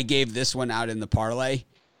 I gave this one out in the parlay.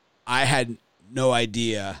 I had no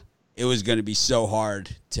idea it was going to be so hard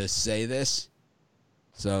to say this.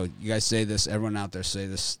 So you guys say this, everyone out there say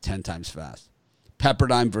this 10 times fast.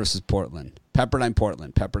 Pepperdine versus Portland. Pepperdine,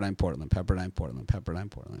 Portland. Pepperdine, Portland. Pepperdine, Portland.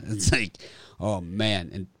 Pepperdine, Portland. It's like, oh,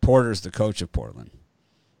 man. And Porter's the coach of Portland.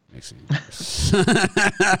 Makes it even worse.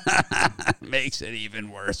 Makes it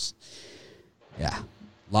even worse. Yeah.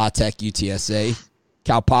 La Tech, UTSA.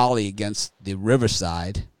 Cal Poly against the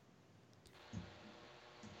Riverside.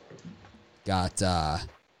 Got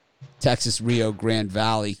Texas Rio Grande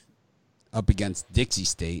Valley up against Dixie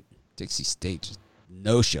State. Dixie State just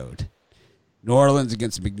no-showed. New Orleans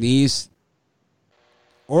against McNeese.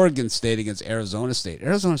 Oregon State against Arizona State.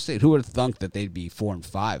 Arizona State, who would have thunk that they'd be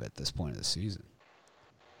 4-5 at this point of the season?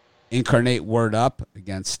 Incarnate Word up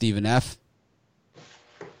against Stephen F.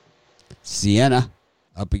 Siena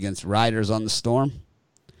up against Riders on the Storm.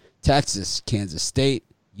 Texas, Kansas State,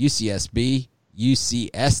 UCSB,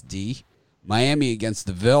 UCSD. Miami against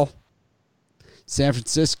the Ville. San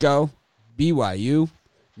Francisco, BYU.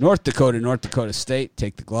 North Dakota State.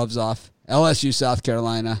 Take the gloves off. LSU, South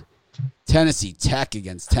Carolina. Tennessee Tech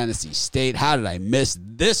against Tennessee State. How did I miss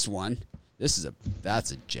this one?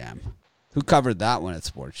 That's a gem. Who covered that one at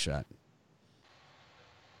Sports Shot?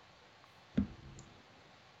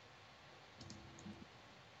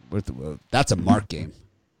 That's a mark game.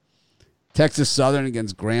 Texas Southern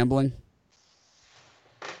against Grambling.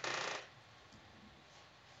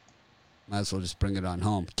 Might as well just bring it on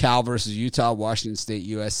home. Cal versus Utah, Washington State,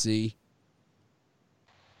 USC.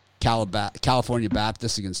 California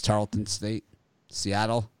Baptist against Tarleton State.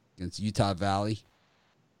 Seattle against Utah Valley.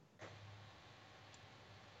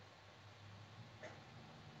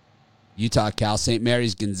 Utah Cal, St.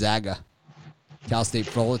 Mary's Gonzaga. Cal State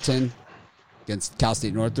Fullerton against Cal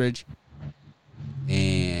State Northridge.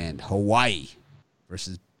 And Hawaii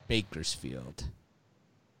versus Bakersfield.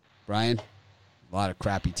 Brian, a lot of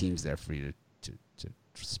crappy teams there for you to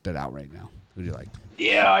spit out right now. Who do you like?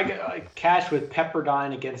 Yeah, I cash with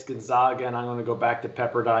Pepperdine against Gonzaga, and I'm going to go back to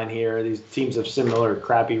Pepperdine here. These teams have similar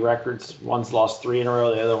crappy records. One's lost 3 in a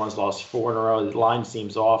row. The other one's lost 4 in a row. The line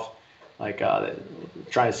seems off.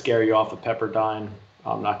 Trying to scare you off of Pepperdine.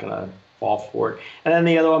 I'm not going to fall for it. And then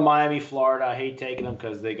the other one, Miami, Florida. I hate taking them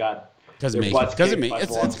because they got because of me. It's because of me.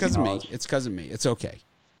 It's because of me. It's okay.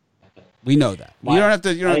 We know that. You don't have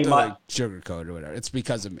to sugarcoat or whatever. It's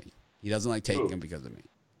because of me. He doesn't like taking them because of me.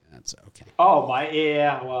 That's okay.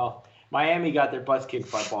 Oh, Miami got their butts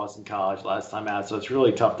kicked by Boston College last time out, so it's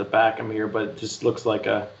really tough to back them here, but it just looks like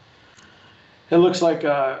It looks like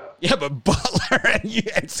yeah, but Butler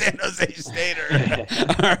and San Jose State are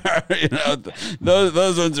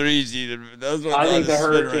those ones are easy. Those ones I think the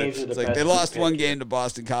Hurricanes are the best. They lost one game to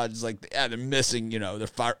Boston College. It's like they're missing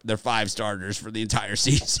their 5 starters for the entire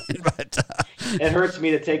season. But it hurts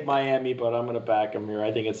me to take Miami, but I'm going to back them here.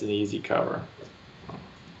 I think it's an easy cover.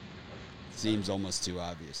 Seems almost too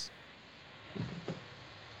obvious.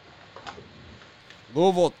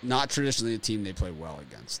 Louisville, not traditionally a team they play well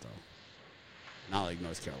against, though. Not like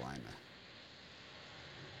North Carolina.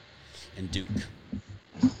 And Duke.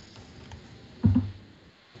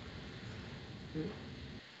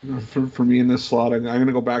 For me in this slot, I'm going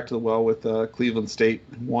to go back to the well with Cleveland State.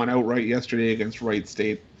 Won outright yesterday against Wright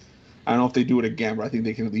State. I don't know if they do it again, but I think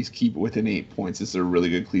they can at least keep it within 8 points. This is a really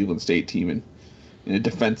good Cleveland State team in a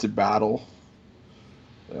defensive battle.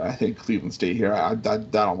 I think Cleveland State here,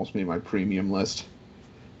 that almost made my premium list.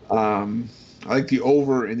 I like the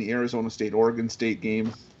over in the Arizona State-Oregon State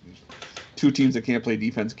game. 2 teams that can't play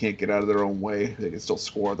defense, can't get out of their own way. They can still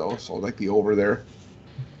score, though, so I like the over there.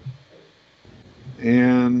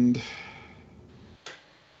 And I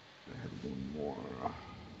had one more.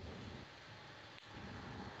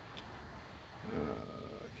 I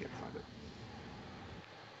can't find it.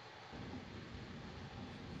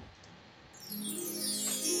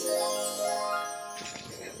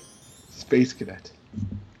 Space Cadet.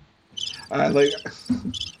 I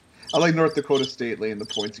like North Dakota State laying the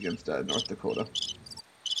points against North Dakota.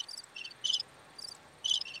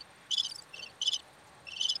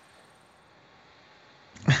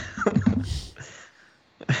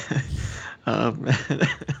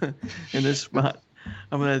 In this spot,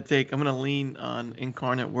 I'm gonna lean on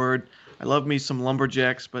Incarnate Word. I love me some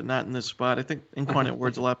Lumberjacks, but not in this spot. I think Incarnate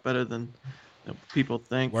Word's a lot better than people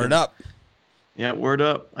think. Word up. Yeah, word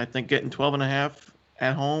up. I think getting 12.5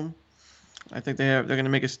 at home. I think they're going to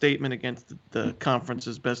make a statement against the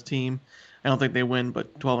conference's best team. I don't think they win,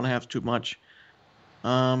 but 12.5 is too much.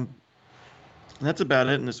 That's about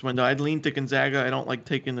it in this window. I'd lean to Gonzaga. I don't like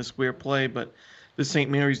taking the square play, but the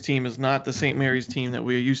St. Mary's team is not the St. Mary's team that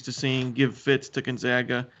we're used to seeing give fits to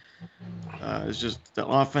Gonzaga. It's just the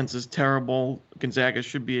offense is terrible. Gonzaga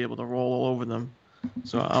should be able to roll all over them.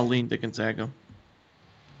 So I'll lean to Gonzaga.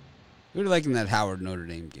 Who do you like in that Howard-Notre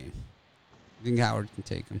Dame game? You think Howard can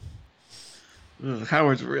take him?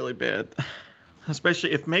 Howard's really bad,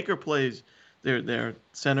 especially if Maker plays their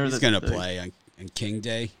center. He's going to play on King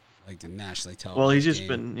Day, like the nationally televised. Well, he's just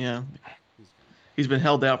been he's been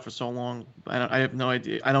held out for so long. I have no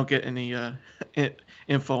idea. I don't get any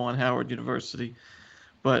info on Howard University,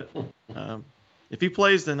 but if he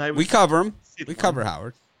plays, then we cover him. We cover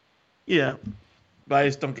Howard. Yeah, but I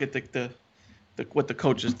just don't get the what the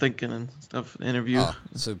coach is thinking and stuff. In the interview. Oh,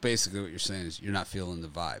 so basically, what you're saying is you're not feeling the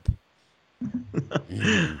vibe.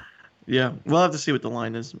 Yeah, we'll have to see what the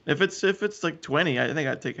line is. If it's like 20, I think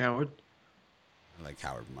I'd take Howard. I like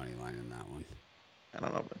Howard money line in that one. I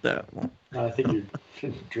don't know about that. Well, I think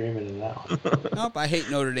you're dreaming in that one. Nope, I hate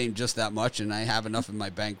Notre Dame just that much, and I have enough in my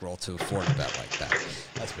bankroll to afford a bet like that.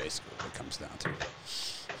 That's basically what it comes down to.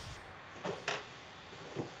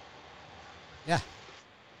 Yeah.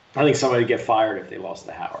 I think somebody would get fired if they lost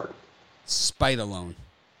to Howard. Spite alone.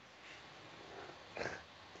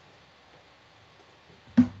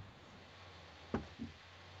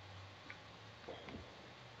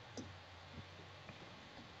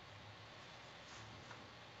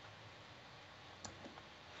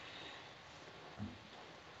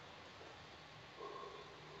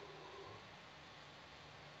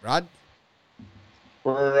 Rod?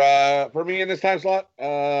 For me in this time slot,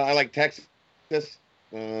 I like Texas.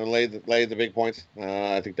 Lay the big points.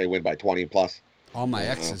 I think they win by 20 plus. All my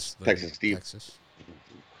exes. Texas Steve.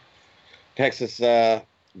 Texas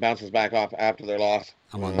bounces back off after their loss.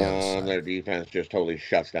 I'm on the other side. Their defense just totally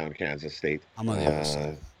shuts down Kansas State. I'm on the other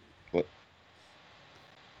side.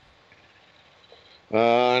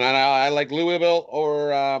 And I like Louisville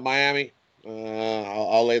or Miami.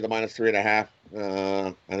 I'll lay the minus 3.5.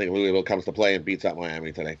 I think Louisville comes to play and beats out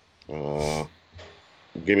Miami today.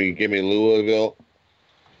 Give me Louisville,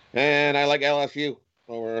 and I like LSU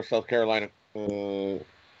over South Carolina.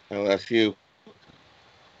 LSU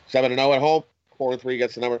 7-0 at home, 4-3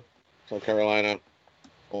 gets the number. South Carolina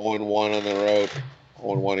 0-1 on the road,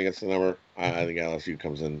 0-1 against the number. I think LSU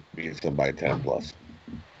comes in, beats them by 10 plus.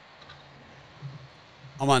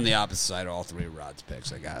 I'm on the opposite side of all three of Rod's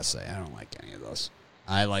picks, I gotta say. I don't like any of those.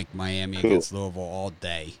 I like Miami against Louisville all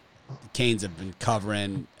day. The Canes have been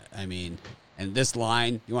covering, and this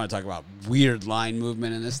line, you want to talk about weird line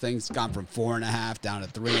movement in this thing? It's gone from 4.5 down to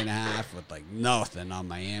 3.5 with nothing on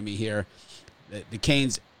Miami here. The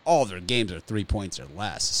Canes, all their games are 3 points or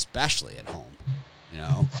less, especially at home. You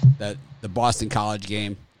know, that the Boston College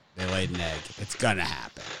game, they laid an egg. It's going to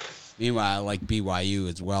happen. Meanwhile, I like BYU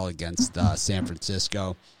as well against San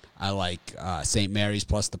Francisco. I like St. Mary's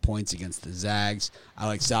plus the points against the Zags. I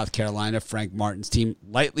like South Carolina, Frank Martin's team,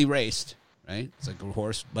 lightly raced, right? It's like a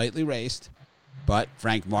horse, lightly raced. But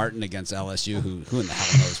Frank Martin against LSU, who in the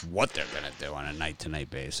hell knows what they're going to do on a night-to-night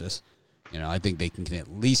basis. You know, I think they can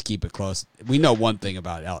at least keep it close. We know one thing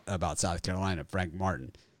about South Carolina, Frank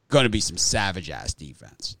Martin, going to be some savage-ass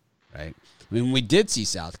defense, right? I mean, when we did see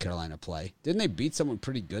South Carolina play, didn't they beat someone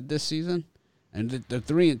pretty good this season? And they're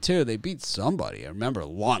 3-2. They beat somebody. I remember a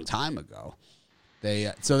long time ago.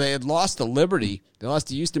 So they had lost to Liberty. They lost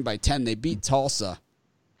to Houston by 10. They beat Tulsa,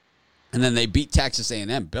 and then they beat Texas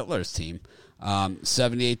A&M, Bittler's team,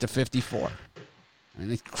 78-54. I mean,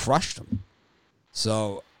 they crushed them.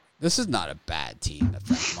 So this is not a bad team.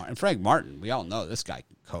 Frank Martin, we all know this guy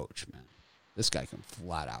can coach, man. This guy can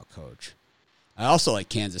flat out coach. I also like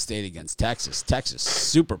Kansas State against Texas. Texas,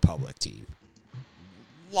 super public team.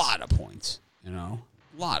 Lot of points. You know,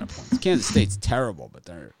 a lot of points. Kansas State's terrible, but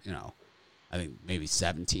they're, you know, I think maybe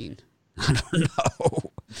 17. I don't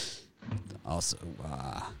know. Also,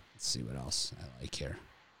 let's see what else I like here.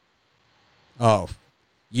 Oh,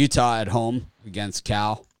 Utah at home against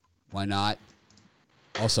Cal. Why not?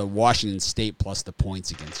 Also, Washington State plus the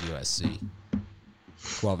points against USC.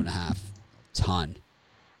 12.5. Ton.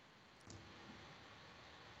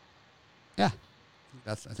 Yeah.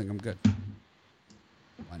 I think I'm good.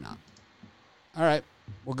 Why not? All right,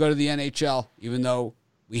 we'll go to the NHL, even though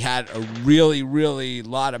we had a really, really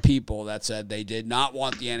lot of people that said they did not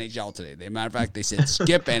want the NHL today. As a matter of fact, they said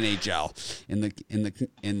skip NHL in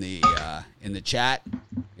the chat.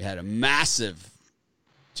 We had a massive,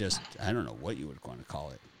 just I don't know what you would want to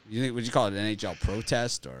call it. Would you call it an NHL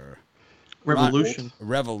protest or revolution? A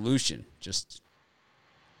revolution, just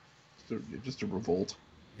a revolt.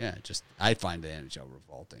 Yeah, I find the NHL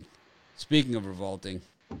revolting. Speaking of revolting.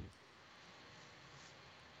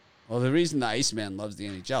 Well, the reason the Iceman loves the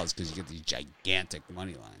NHL is because you get these gigantic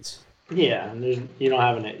money lines. Yeah, and you don't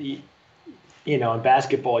have in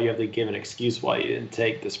basketball, you have to give an excuse why you didn't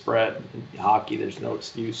take the spread. In hockey, there's no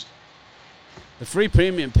excuse. The free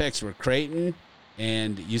premium picks were Creighton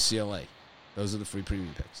and UCLA. Those are the free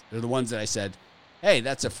premium picks. They're the ones that I said, hey,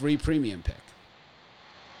 that's a free premium pick.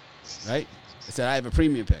 Right? I said, I have a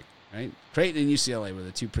premium pick. Right? Creighton and UCLA were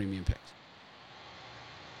the two premium picks.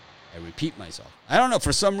 I repeat myself. I don't know.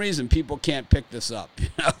 For some reason, people can't pick this up. You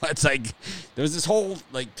know, it's like there's this whole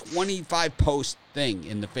 25 post thing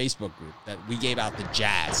in the Facebook group that we gave out the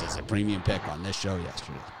Jazz as a premium pick on this show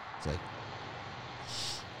yesterday. It's like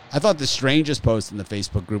I thought the strangest post in the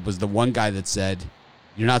Facebook group was the one guy that said,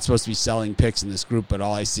 "You're not supposed to be selling picks in this group, but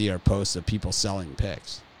all I see are posts of people selling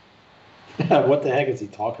picks." What the heck is he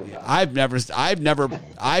talking about? I've never,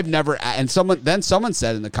 and someone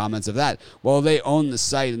said in the comments of that, well, they own the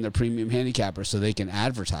site and they're premium handicapper, so they can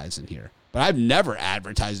advertise in here. But I've never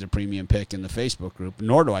advertised a premium pick in the Facebook group,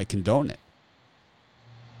 nor do I condone it.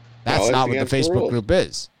 That's not what the Facebook group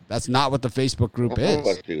is. That's not what the Facebook group is.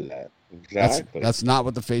 Let's do that. Exactly. That's not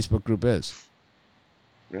what the Facebook group is.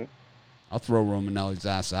 Yeah. I'll throw Romanelli's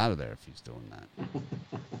ass out of there if he's doing that.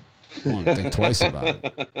 I want to think twice about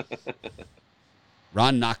it.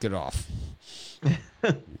 Ron, knock it off.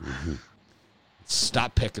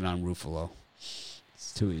 Stop picking on Ruffalo.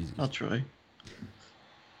 It's too easy. I'll try.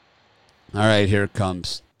 All right, here it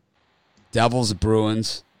comes. Devils,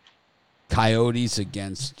 Bruins. Coyotes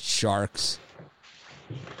against Sharks.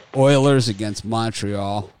 Oilers against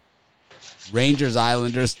Montreal. Rangers,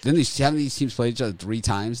 Islanders. Haven't these teams played each other 3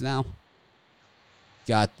 times now?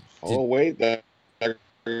 Wait.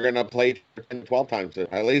 You're going to play 10, 12 times.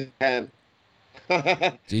 At least 10.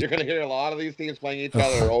 You're going to hear a lot of these teams playing each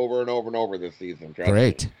other over and over and over this season.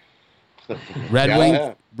 Great.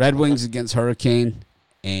 Red Wings against Hurricane,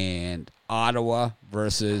 and Ottawa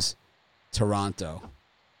versus Toronto.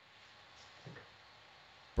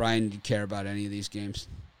 Brian, do you care about any of these games?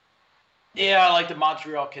 Yeah, I like the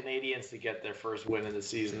Montreal Canadiens to get their first win of the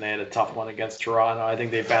season. They had a tough one against Toronto. I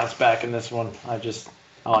think they bounced back in this one. I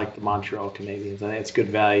like the Montreal Canadiens. I think it's good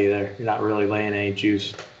value there. You're not really laying any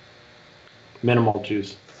juice. Minimal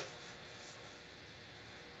juice.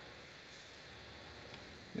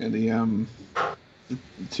 And the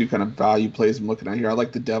two kind of value plays I'm looking at here. I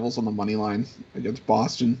like the Devils on the money line against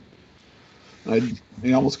Boston.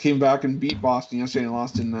 They almost came back and beat Boston yesterday and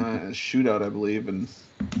lost in a shootout, I believe. And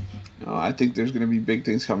I think there's going to be big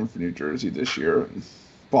things coming for New Jersey this year. And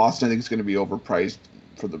Boston, I think, is going to be overpriced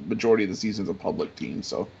for the majority of the season as a public team.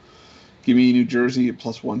 So give me New Jersey at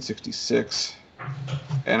plus 166.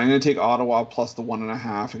 And I'm going to take Ottawa plus the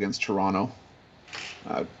 1.5 against Toronto.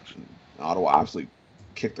 Ottawa absolutely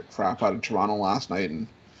kicked the crap out of Toronto last night, and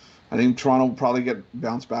I think Toronto will probably get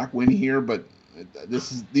bounce back win here, but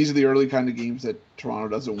these are the early kind of games that Toronto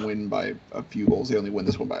doesn't win by a few goals. They only win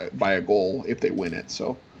this one by a goal if they win it.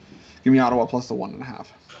 So give me Ottawa plus the 1.5.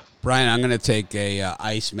 Brian, I'm going to take a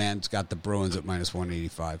Iceman's got the Bruins at minus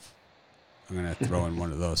 185. I'm going to throw in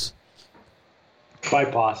one of those.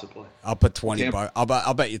 Quite possibly. I'll put $20.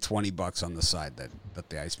 I'll bet you $20 on the side that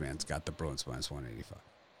the Iceman's got the Bruins minus 185.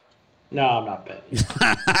 No, I'm not betting.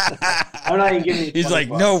 I'm not even giving you $20. He's like,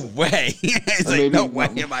 no way. He's like, no way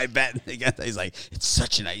am I betting against. He's like, it's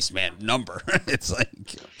such an Iceman number. It's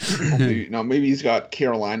like, maybe he's got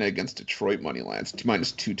Carolina against Detroit money line. It's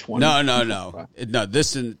minus 220. No.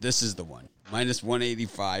 This is the one. Minus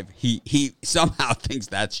 185. He somehow thinks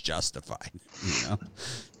that's justified. You know.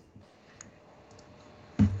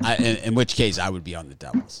 In which case, I would be on the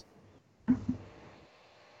Devils.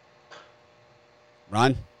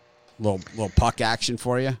 Ron? Little puck action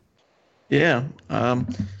for you. Yeah. Don't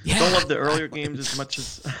love the earlier games as much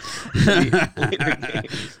as the later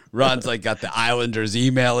games. Ron's like got the Islanders'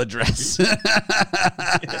 email address.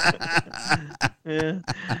 Yeah.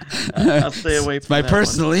 I'll stay away from my that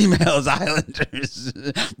personal one. email is Islanders.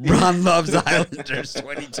 Ron loves Islanders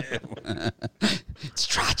 22. It's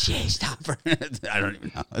Trotier's number. I don't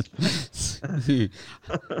even know.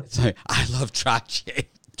 It's like, I love Trottier.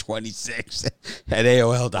 26 at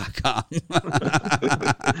AOL.com.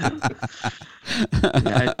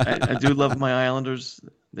 Yeah, I do love my Islanders.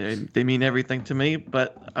 They mean everything to me,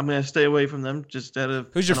 but I'm going to stay away from them just out of...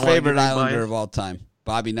 Who's your favorite Islander of all time?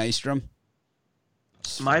 Bobby Nystrom?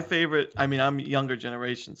 My favorite, I'm younger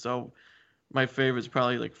generation, so my favorite is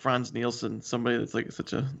probably like Franz Nielsen, somebody that's like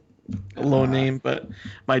such a low name, but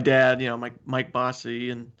my dad, Mike Bossy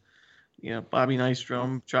and, Bobby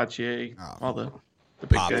Nystrom, Trottier, all the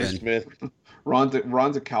big guys. Smith. Ron's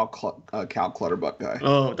a Cal Clutterbuck guy.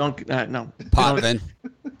 Oh, don't no. Potvin.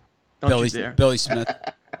 Don't you dare. Billy Smith.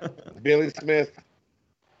 Billy Smith.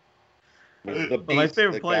 My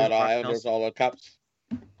favorite player is Islanders, all the cups.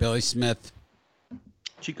 Billy Smith.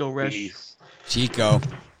 Chico Resch. Chico.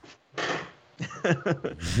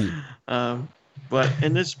 But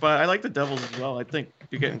in this spot, I like the Devils as well. I think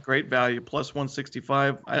you're getting great value, plus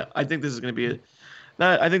 165. I think this is going to be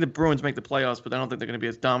I think the Bruins make the playoffs, but I don't think they're going to be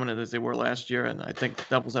as dominant as they were last year, and I think the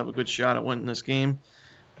Devils have a good shot at winning this game.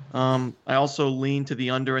 I also lean to the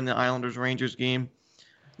under in the Islanders-Rangers game.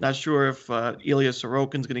 Not sure if Ilya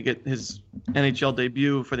Sorokin's going to get his NHL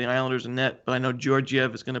debut for the Islanders in net, but I know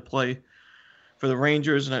Georgiev is going to play for the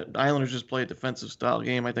Rangers, and the Islanders just play a defensive-style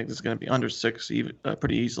game. I think this is going to be under 6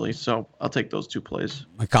 pretty easily, so I'll take those two plays.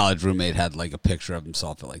 My college roommate had like a picture of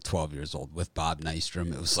himself at like 12 years old with Bob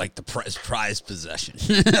Nystrom. It was like the prized possession.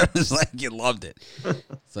 It was like he loved it.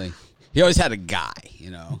 It's like he always had a guy,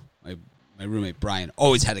 My roommate Brian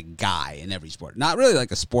always had a guy in every sport. Not really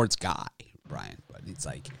like a sports guy, Brian, but it's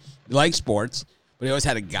like he likes sports, but he always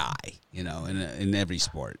had a guy, in every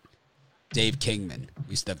sport. Dave Kingman.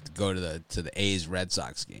 We used to have to go to the A's Red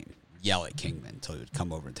Sox game, yell at Kingman until he would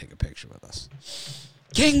come over and take a picture with us.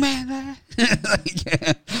 Kingman, man.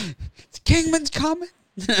 Kingman's coming.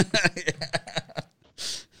 It's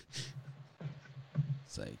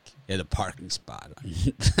like he had a parking spot on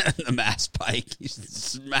the Mass Pike. He used to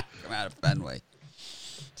smack him out of Fenway.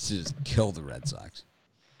 Just kill the Red Sox.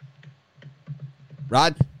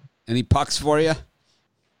 Rod, any pucks for you?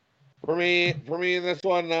 For me, in this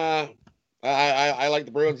one, I like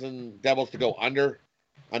the Bruins and Devils to go under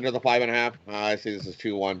the 5.5. I see this as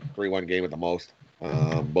 2-1, 3-1 game at the most.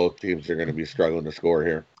 Both teams are going to be struggling to score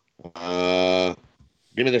here.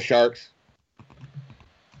 Give me the Sharks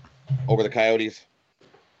over the Coyotes.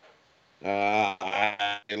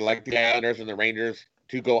 I like the Islanders and the Rangers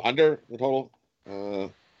to go under the total.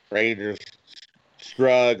 Rangers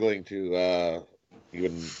struggling to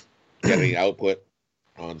even get any output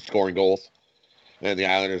on scoring goals. And the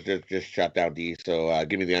Islanders just shut down D. So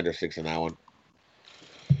give me the under 6 in that one.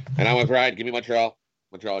 And I went right. Give me Montreal.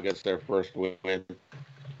 Montreal gets their first win.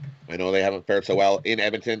 I know they haven't fared so well in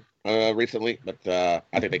Edmonton recently, but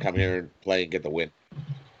I think they come here and play and get the win.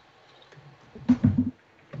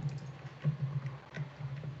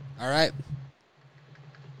 All right.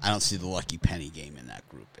 I don't see the lucky penny game in that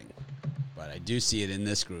grouping, but I do see it in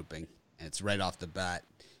this grouping, and it's right off the bat.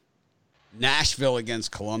 Nashville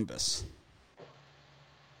against Columbus.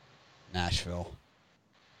 Nashville,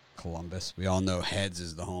 Columbus. We all know heads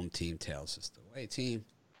is the home team, tails is the away team.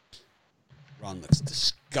 Ron looks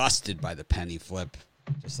disgusted by the penny flip,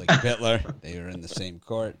 just like Bittler. They are in the same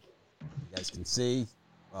court. You guys can see.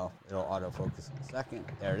 Well, it'll autofocus in a second.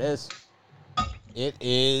 There it is. It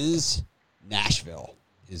is Nashville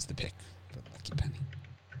is the pick for the Lucky Penny.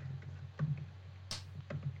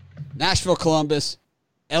 Nashville, Columbus,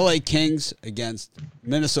 LA Kings against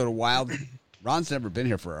Minnesota Wild. Ron's never been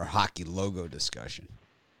here for our hockey logo discussion.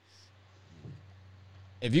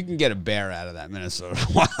 If you can get a bear out of that Minnesota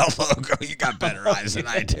Wild logo, you got better eyes than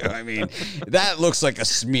I do. I mean, that looks like a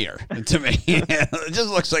smear to me. It just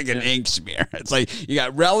looks like an ink smear. It's like you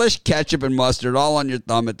got relish, ketchup, and mustard all on your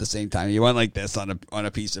thumb at the same time. You went like this on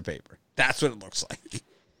a piece of paper. That's what it looks like.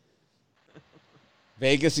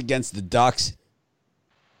 Vegas against the Ducks.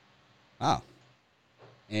 Wow.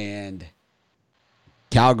 And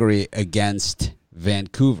Calgary against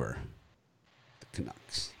Vancouver. The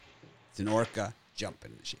Canucks. It's an orca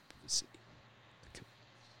jumping in the shape of the sea.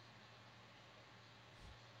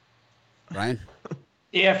 Brian?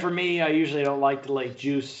 Yeah, for me, I usually don't like to lay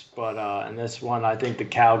juice, but in this one, I think the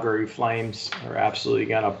Calgary Flames are absolutely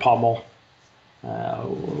going to pummel.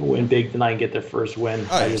 Win big tonight and get their first win.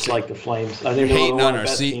 I just like the Flames. I think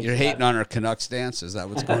you're hating on our Canucks dance. Is that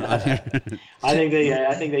what's going on here? I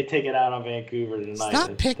think they take it out on Vancouver tonight.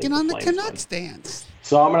 Stop picking on the Canucks dance.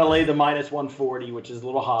 So I'm going to lay the minus 140, which is a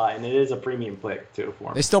little high, and it is a premium pick too for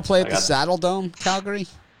me. They still play at the Saddle Dome, Calgary.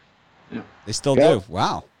 Yeah, they still do.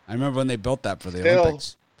 Wow, I remember when they built that for the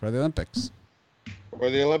Olympics. For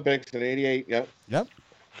the Olympics in '88. Yep. Yep.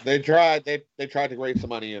 They tried. They tried to raise some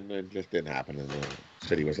money, and it just didn't happen. And the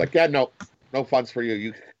city was like, "Yeah, no funds for you.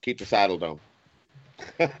 You keep the Saddle Dome."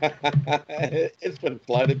 It's been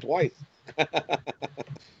flooded twice.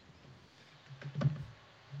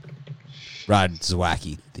 Rod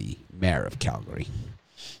Zawacki, the mayor of Calgary.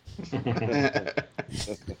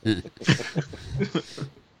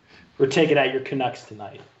 We're taking out your Canucks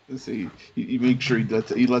tonight. So you make sure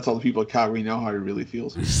he lets all the people at Calgary know how he really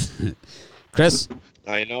feels. Chris.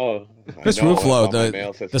 I know. Chris Ruffalo,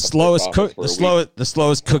 the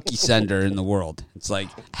slowest cookie sender in the world. It's like,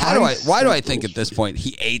 why do I think at this point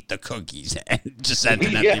he ate the cookies and just sent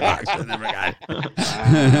an empty box and never got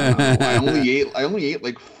it? I only ate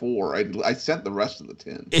like 4. I sent the rest of the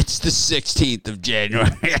 10. It's the 16th of January.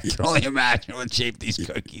 I can only imagine what shape these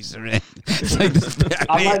cookies are in. It's like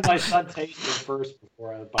I'll let my son taste it first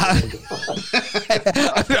before I buy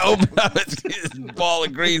it. Open up his ball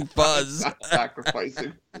of green fuzz.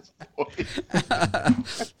 Sacrificing.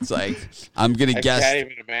 It's like I'm gonna guess. I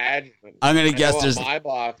can't even imagine. I'm gonna guess there's my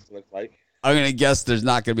box looks like. I'm gonna guess there's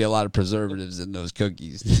not gonna be a lot of preservatives in those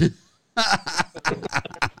cookies.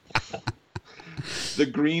 The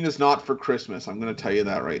green is not for Christmas. I'm gonna tell you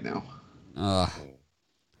that right now.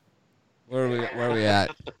 Where are we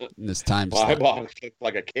at in this time? My box looked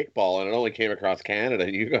like a kickball, and it only came across Canada.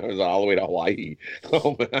 And you guys all the way to Hawaii.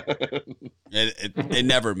 Oh man! It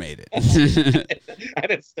never made it,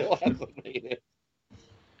 and it still hasn't made it.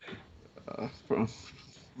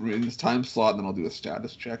 In this time slot, and then I'll do a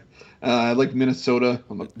status check. I like Minnesota.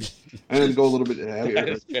 I'm gonna go a little bit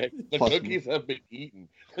heavier. The cookies have been eaten.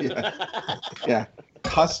 Yeah.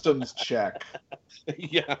 Customs check.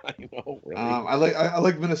 Yeah, I know. Really. I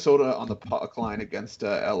like Minnesota on the puck line against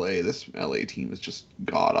LA. This LA team is just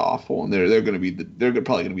god awful, and they're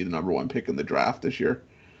probably gonna be the number 1 pick in the draft this year.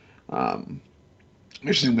 I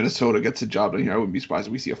just think Minnesota gets a job done here. I wouldn't be surprised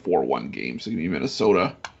if we see a 4-1 game. So give me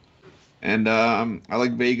Minnesota. And I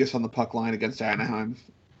like Vegas on the puck line against Anaheim.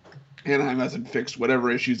 Anaheim hasn't fixed whatever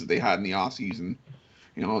issues that they had in the offseason.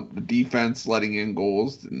 You know, the defense letting in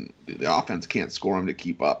goals, and the offense can't score them to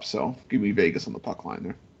keep up. So give me Vegas on the puck line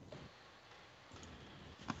there.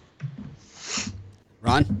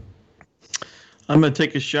 Ron? I'm going to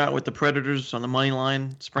take a shot with the Predators on the money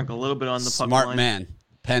line, sprinkle a little bit on the puck line. Smart man.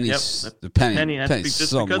 Penny's Yep, the penny. Penny's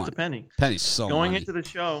just so because the penny. Penny's so going money. into the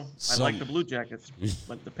show. I like the Blue Jackets,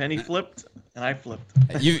 but the penny flipped and I flipped.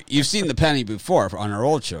 You've seen the penny before on our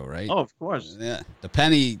old show, right? Oh, of course. Yeah, the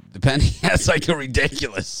penny has like a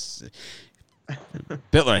ridiculous.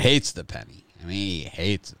 Bittler hates the penny. I mean, he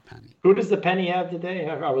hates the penny. Who does the penny have today?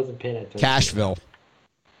 I wasn't paying attention.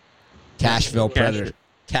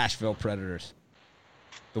 Cashville Predators.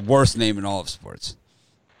 The worst name in all of sports.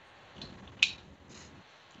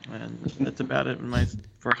 And that's about it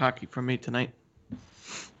for hockey for me tonight.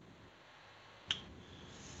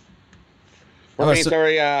 For me,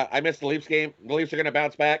 sorry, I missed the Leafs game. The Leafs are going to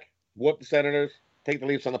bounce back, whoop the Senators, take the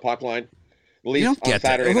Leafs on the puck line. The Leafs you don't get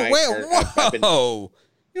Saturday that. night. Whoa!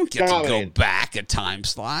 You don't get dominated. to go back a time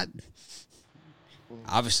slot.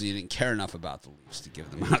 Obviously, you didn't care enough about the Leafs to give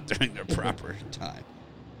them out during their proper time.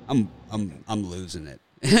 I'm losing it.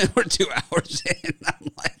 We're 2 hours in.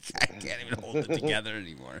 I'm like, I can't even hold it together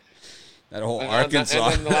anymore. That whole Arkansas.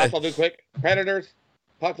 And then the last I'll do quick. Predators,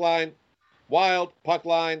 puck line. Wild, puck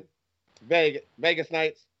line. Vegas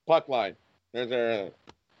Knights, puck line. There's a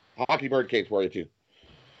hockey birdcage for you too.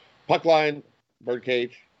 Puck line,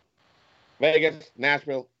 birdcage. Vegas,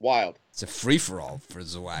 Nashville, Wild. It's a free-for-all for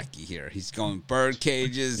Zawacki here. He's going bird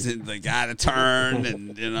cages and they got to turn,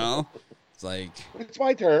 and it's like it's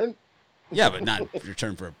my turn. Yeah, but not your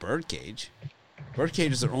turn for a bird cage. Bird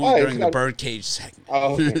cages are only during the bird cage segment.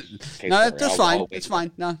 Oh, okay. No, that's fine. It's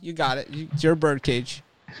fine. No, you got it. It's your bird cage.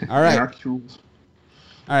 All right. All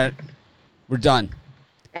right. We're done.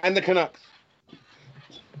 And the Canucks.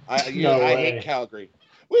 I hate Calgary.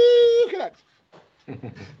 Woo, Canucks.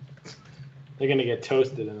 They're going to get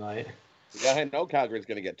toasted tonight. Yeah, I know Calgary's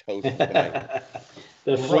going to get toasted tonight.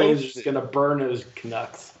 The Flames are just going to burn those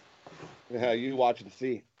Canucks. Yeah, you watch and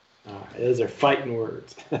see. Those are fighting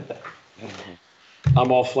words.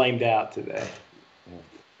 I'm all flamed out today.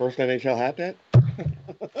 First NHL hat bet?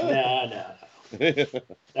 No.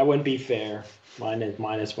 That wouldn't be fair. Mine is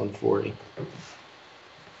minus 140.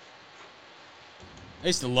 I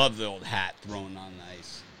used to love the old hat thrown on the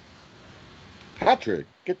ice. Patrick,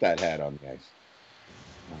 get that hat on the ice.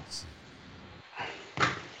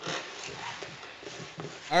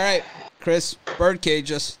 All right, Chris, bird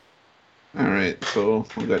cages. All right, so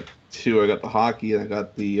we got two. I got the hockey. I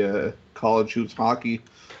got the college hoops hockey.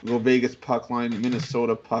 We'll go Vegas puck line,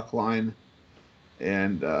 Minnesota puck line,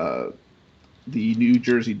 and the New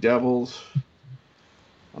Jersey Devils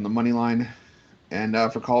on the money line. And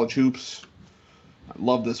for college hoops, I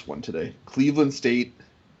love this one today. Cleveland State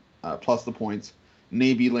plus the points,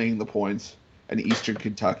 Navy laying the points, and Eastern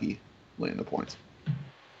Kentucky laying the points.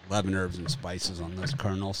 11 herbs and spices on those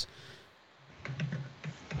kernels.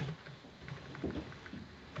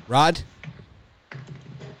 Rod?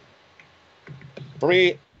 For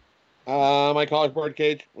me, my college bird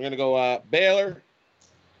cage, we're going to go Baylor,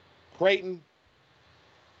 Creighton,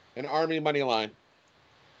 and Army money line.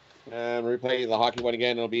 And we're playing the hockey one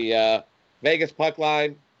again. It'll be Vegas puck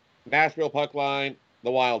line, Nashville puck line,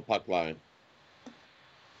 the Wild puck line.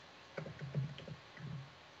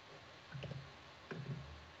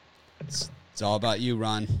 It's all about you,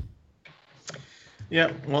 Ron.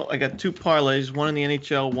 Yeah, well, I got two parlays, one in the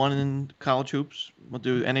NHL, one in college hoops. We'll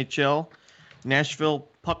do NHL, Nashville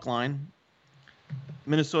puck line,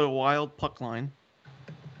 Minnesota Wild puck line,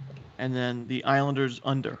 and then the Islanders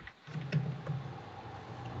under.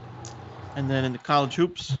 And then in the college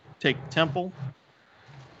hoops, take Temple,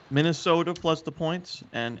 Minnesota plus the points,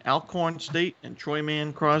 and Alcorn State and Troy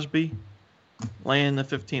Mann Crosby laying the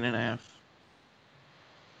 15.5.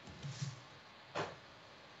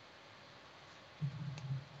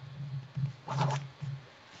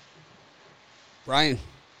 Brian.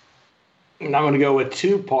 And I'm going to go with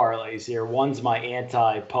two parlays here. One's my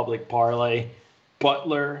anti-public parlay.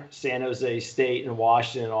 Butler, San Jose State, and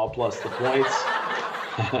Washington all plus the points.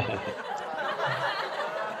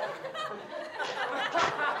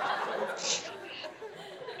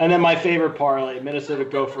 And then my favorite parlay, Minnesota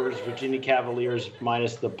Gophers, Virginia Cavaliers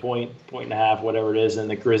minus the point and a half, whatever it is, and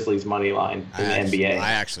the Grizzlies money line in the NBA.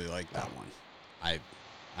 I actually like that one. I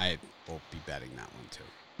will be betting that one too,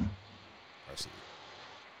 personally.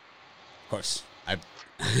 Of course, my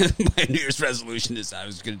New Year's resolution is I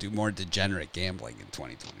was going to do more degenerate gambling in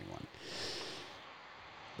 2021,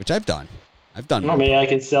 which I've done. I mean, I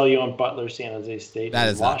can sell you on Butler, San Jose State. That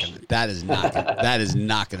is not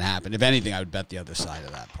going to happen. If anything, I would bet the other side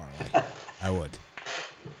of that parlay. I would.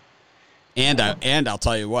 And I'll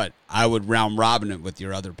tell you what, I would round robin it with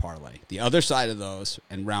your other parlay. The other side of those,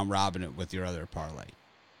 and round robin it with your other parlay.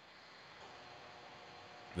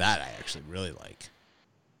 That I actually really like.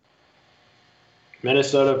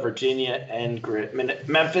 Minnesota, Virginia, and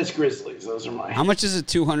Memphis Grizzlies. Those are mine. How much is a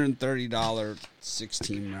 $230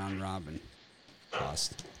 16 round robin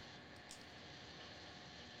cost?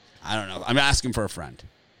 I don't know. I'm asking for a friend.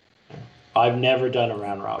 I've never done a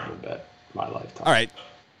round robin bet in my lifetime. All right.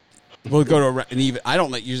 We'll go to an even. I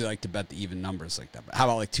don't usually like to bet the even numbers like that. But how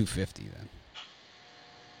about like 250 then?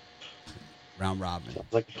 Round robin.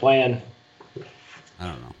 Sounds like a plan. I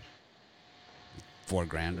don't know.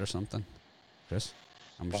 $4,000 or something. Chris?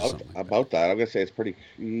 About that. I'm gonna say it's pretty.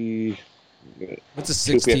 What's a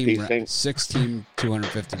 16 $250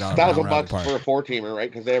 $1,000 for a 4-teamer,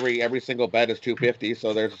 right? Because every single bet is $250,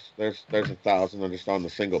 so there's $1,000 just on the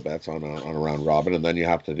single bets on a round robin, and then you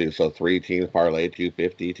have to do 3 teams parlay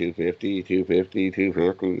 $250,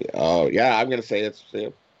 $250. Oh yeah, I'm gonna say it's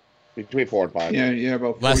between 4 and 5. Yeah,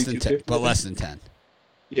 about less than 10, but less than 10.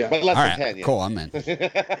 Yeah, but less than 10. Yeah. Cool, I'm in.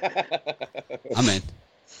 I'm in.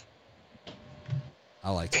 I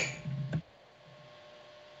like it.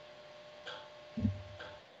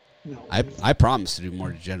 No. I promise to do more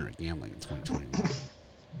degenerate gambling in 2021.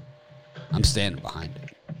 I'm standing behind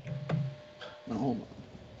it. hold on.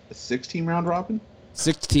 A 6-team round robin?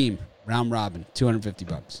 6-team round robin,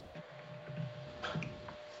 $250.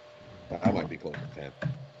 I might be close to 10.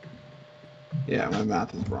 Yeah, my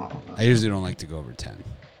math is wrong. I usually don't like to go over 10.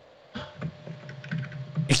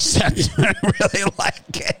 Except I really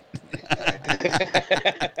like it.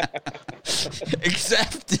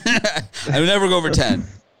 Except I would never go over 10.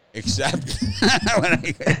 Except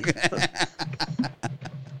when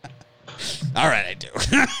all right, I do.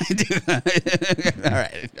 I do. All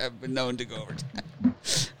right, I've been known to go over 10.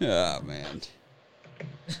 Oh man.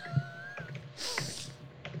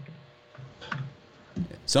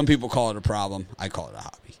 Some people call it a problem. I call it a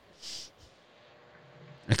hobby.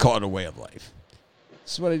 I call it a way of life.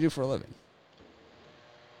 This is what I do for a living.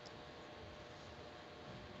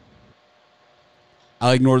 I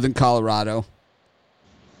like Northern Colorado.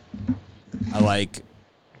 I like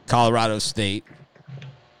Colorado State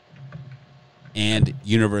and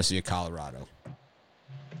University of Colorado.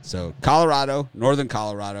 So Colorado, Northern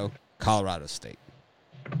Colorado, Colorado State.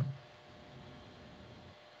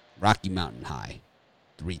 Rocky Mountain High,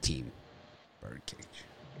 3-team birdcage.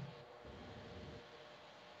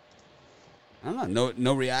 I don't know.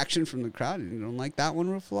 No reaction from the crowd. You don't like that one,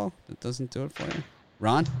 Ruffalo? That doesn't do it for you?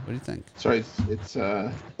 Ron, what do you think? Sorry, it's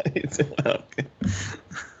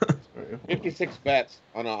 56 bets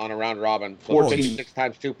on a round robin. So 56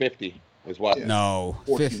 times 250 is what? Yeah. No.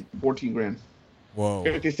 14 grand. Whoa.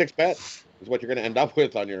 56 bets is what you're going to end up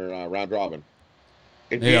with on your round robin.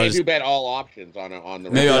 If you bet all options on the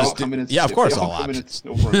maybe round robin. Yeah, of course, all options.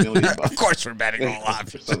 Over $1 million. Of course, we're betting all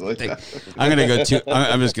options. Like that. I'm gonna go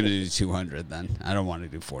I'm just gonna do 200 then. I don't want to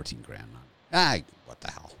do 14 grand. What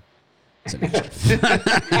the hell? It's an extra.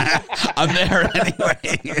 I'm there anyway.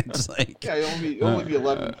 It's like you only be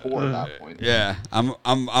 11-4 at that point. Yeah, I'm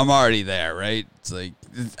already there, right? It's like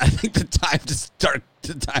I think the time to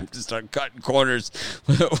start cutting corners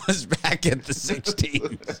was back at the 6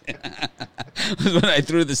 teams. Was when I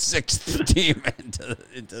threw the 6th team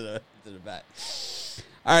into the bet.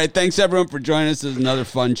 All right, thanks everyone for joining us. This is another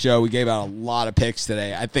fun show. We gave out a lot of picks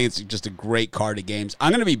today. I think it's just a great card of games.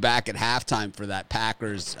 I'm going to be back at halftime for that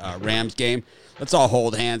Packers-Rams game. Let's all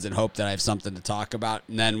hold hands and hope that I have something to talk about,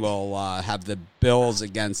 and then we'll have the Bills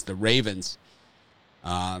against the Ravens.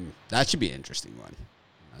 That should be an interesting one.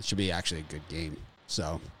 That should be actually a good game.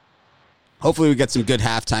 So hopefully we get some good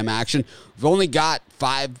halftime action. We've only got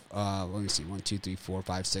 5, let me see, 1, 2, 3, 4,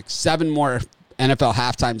 5, 6, 7 more NFL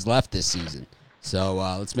halftimes left this season. So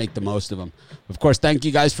let's make the most of them. Of course, thank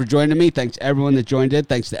you guys for joining me. Thanks to everyone that joined in.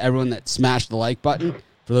 Thanks to everyone that smashed the like button.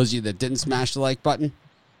 For those of you that didn't smash the like button,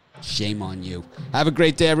 shame on you. Have a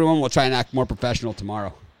great day, everyone. We'll try and act more professional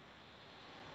tomorrow.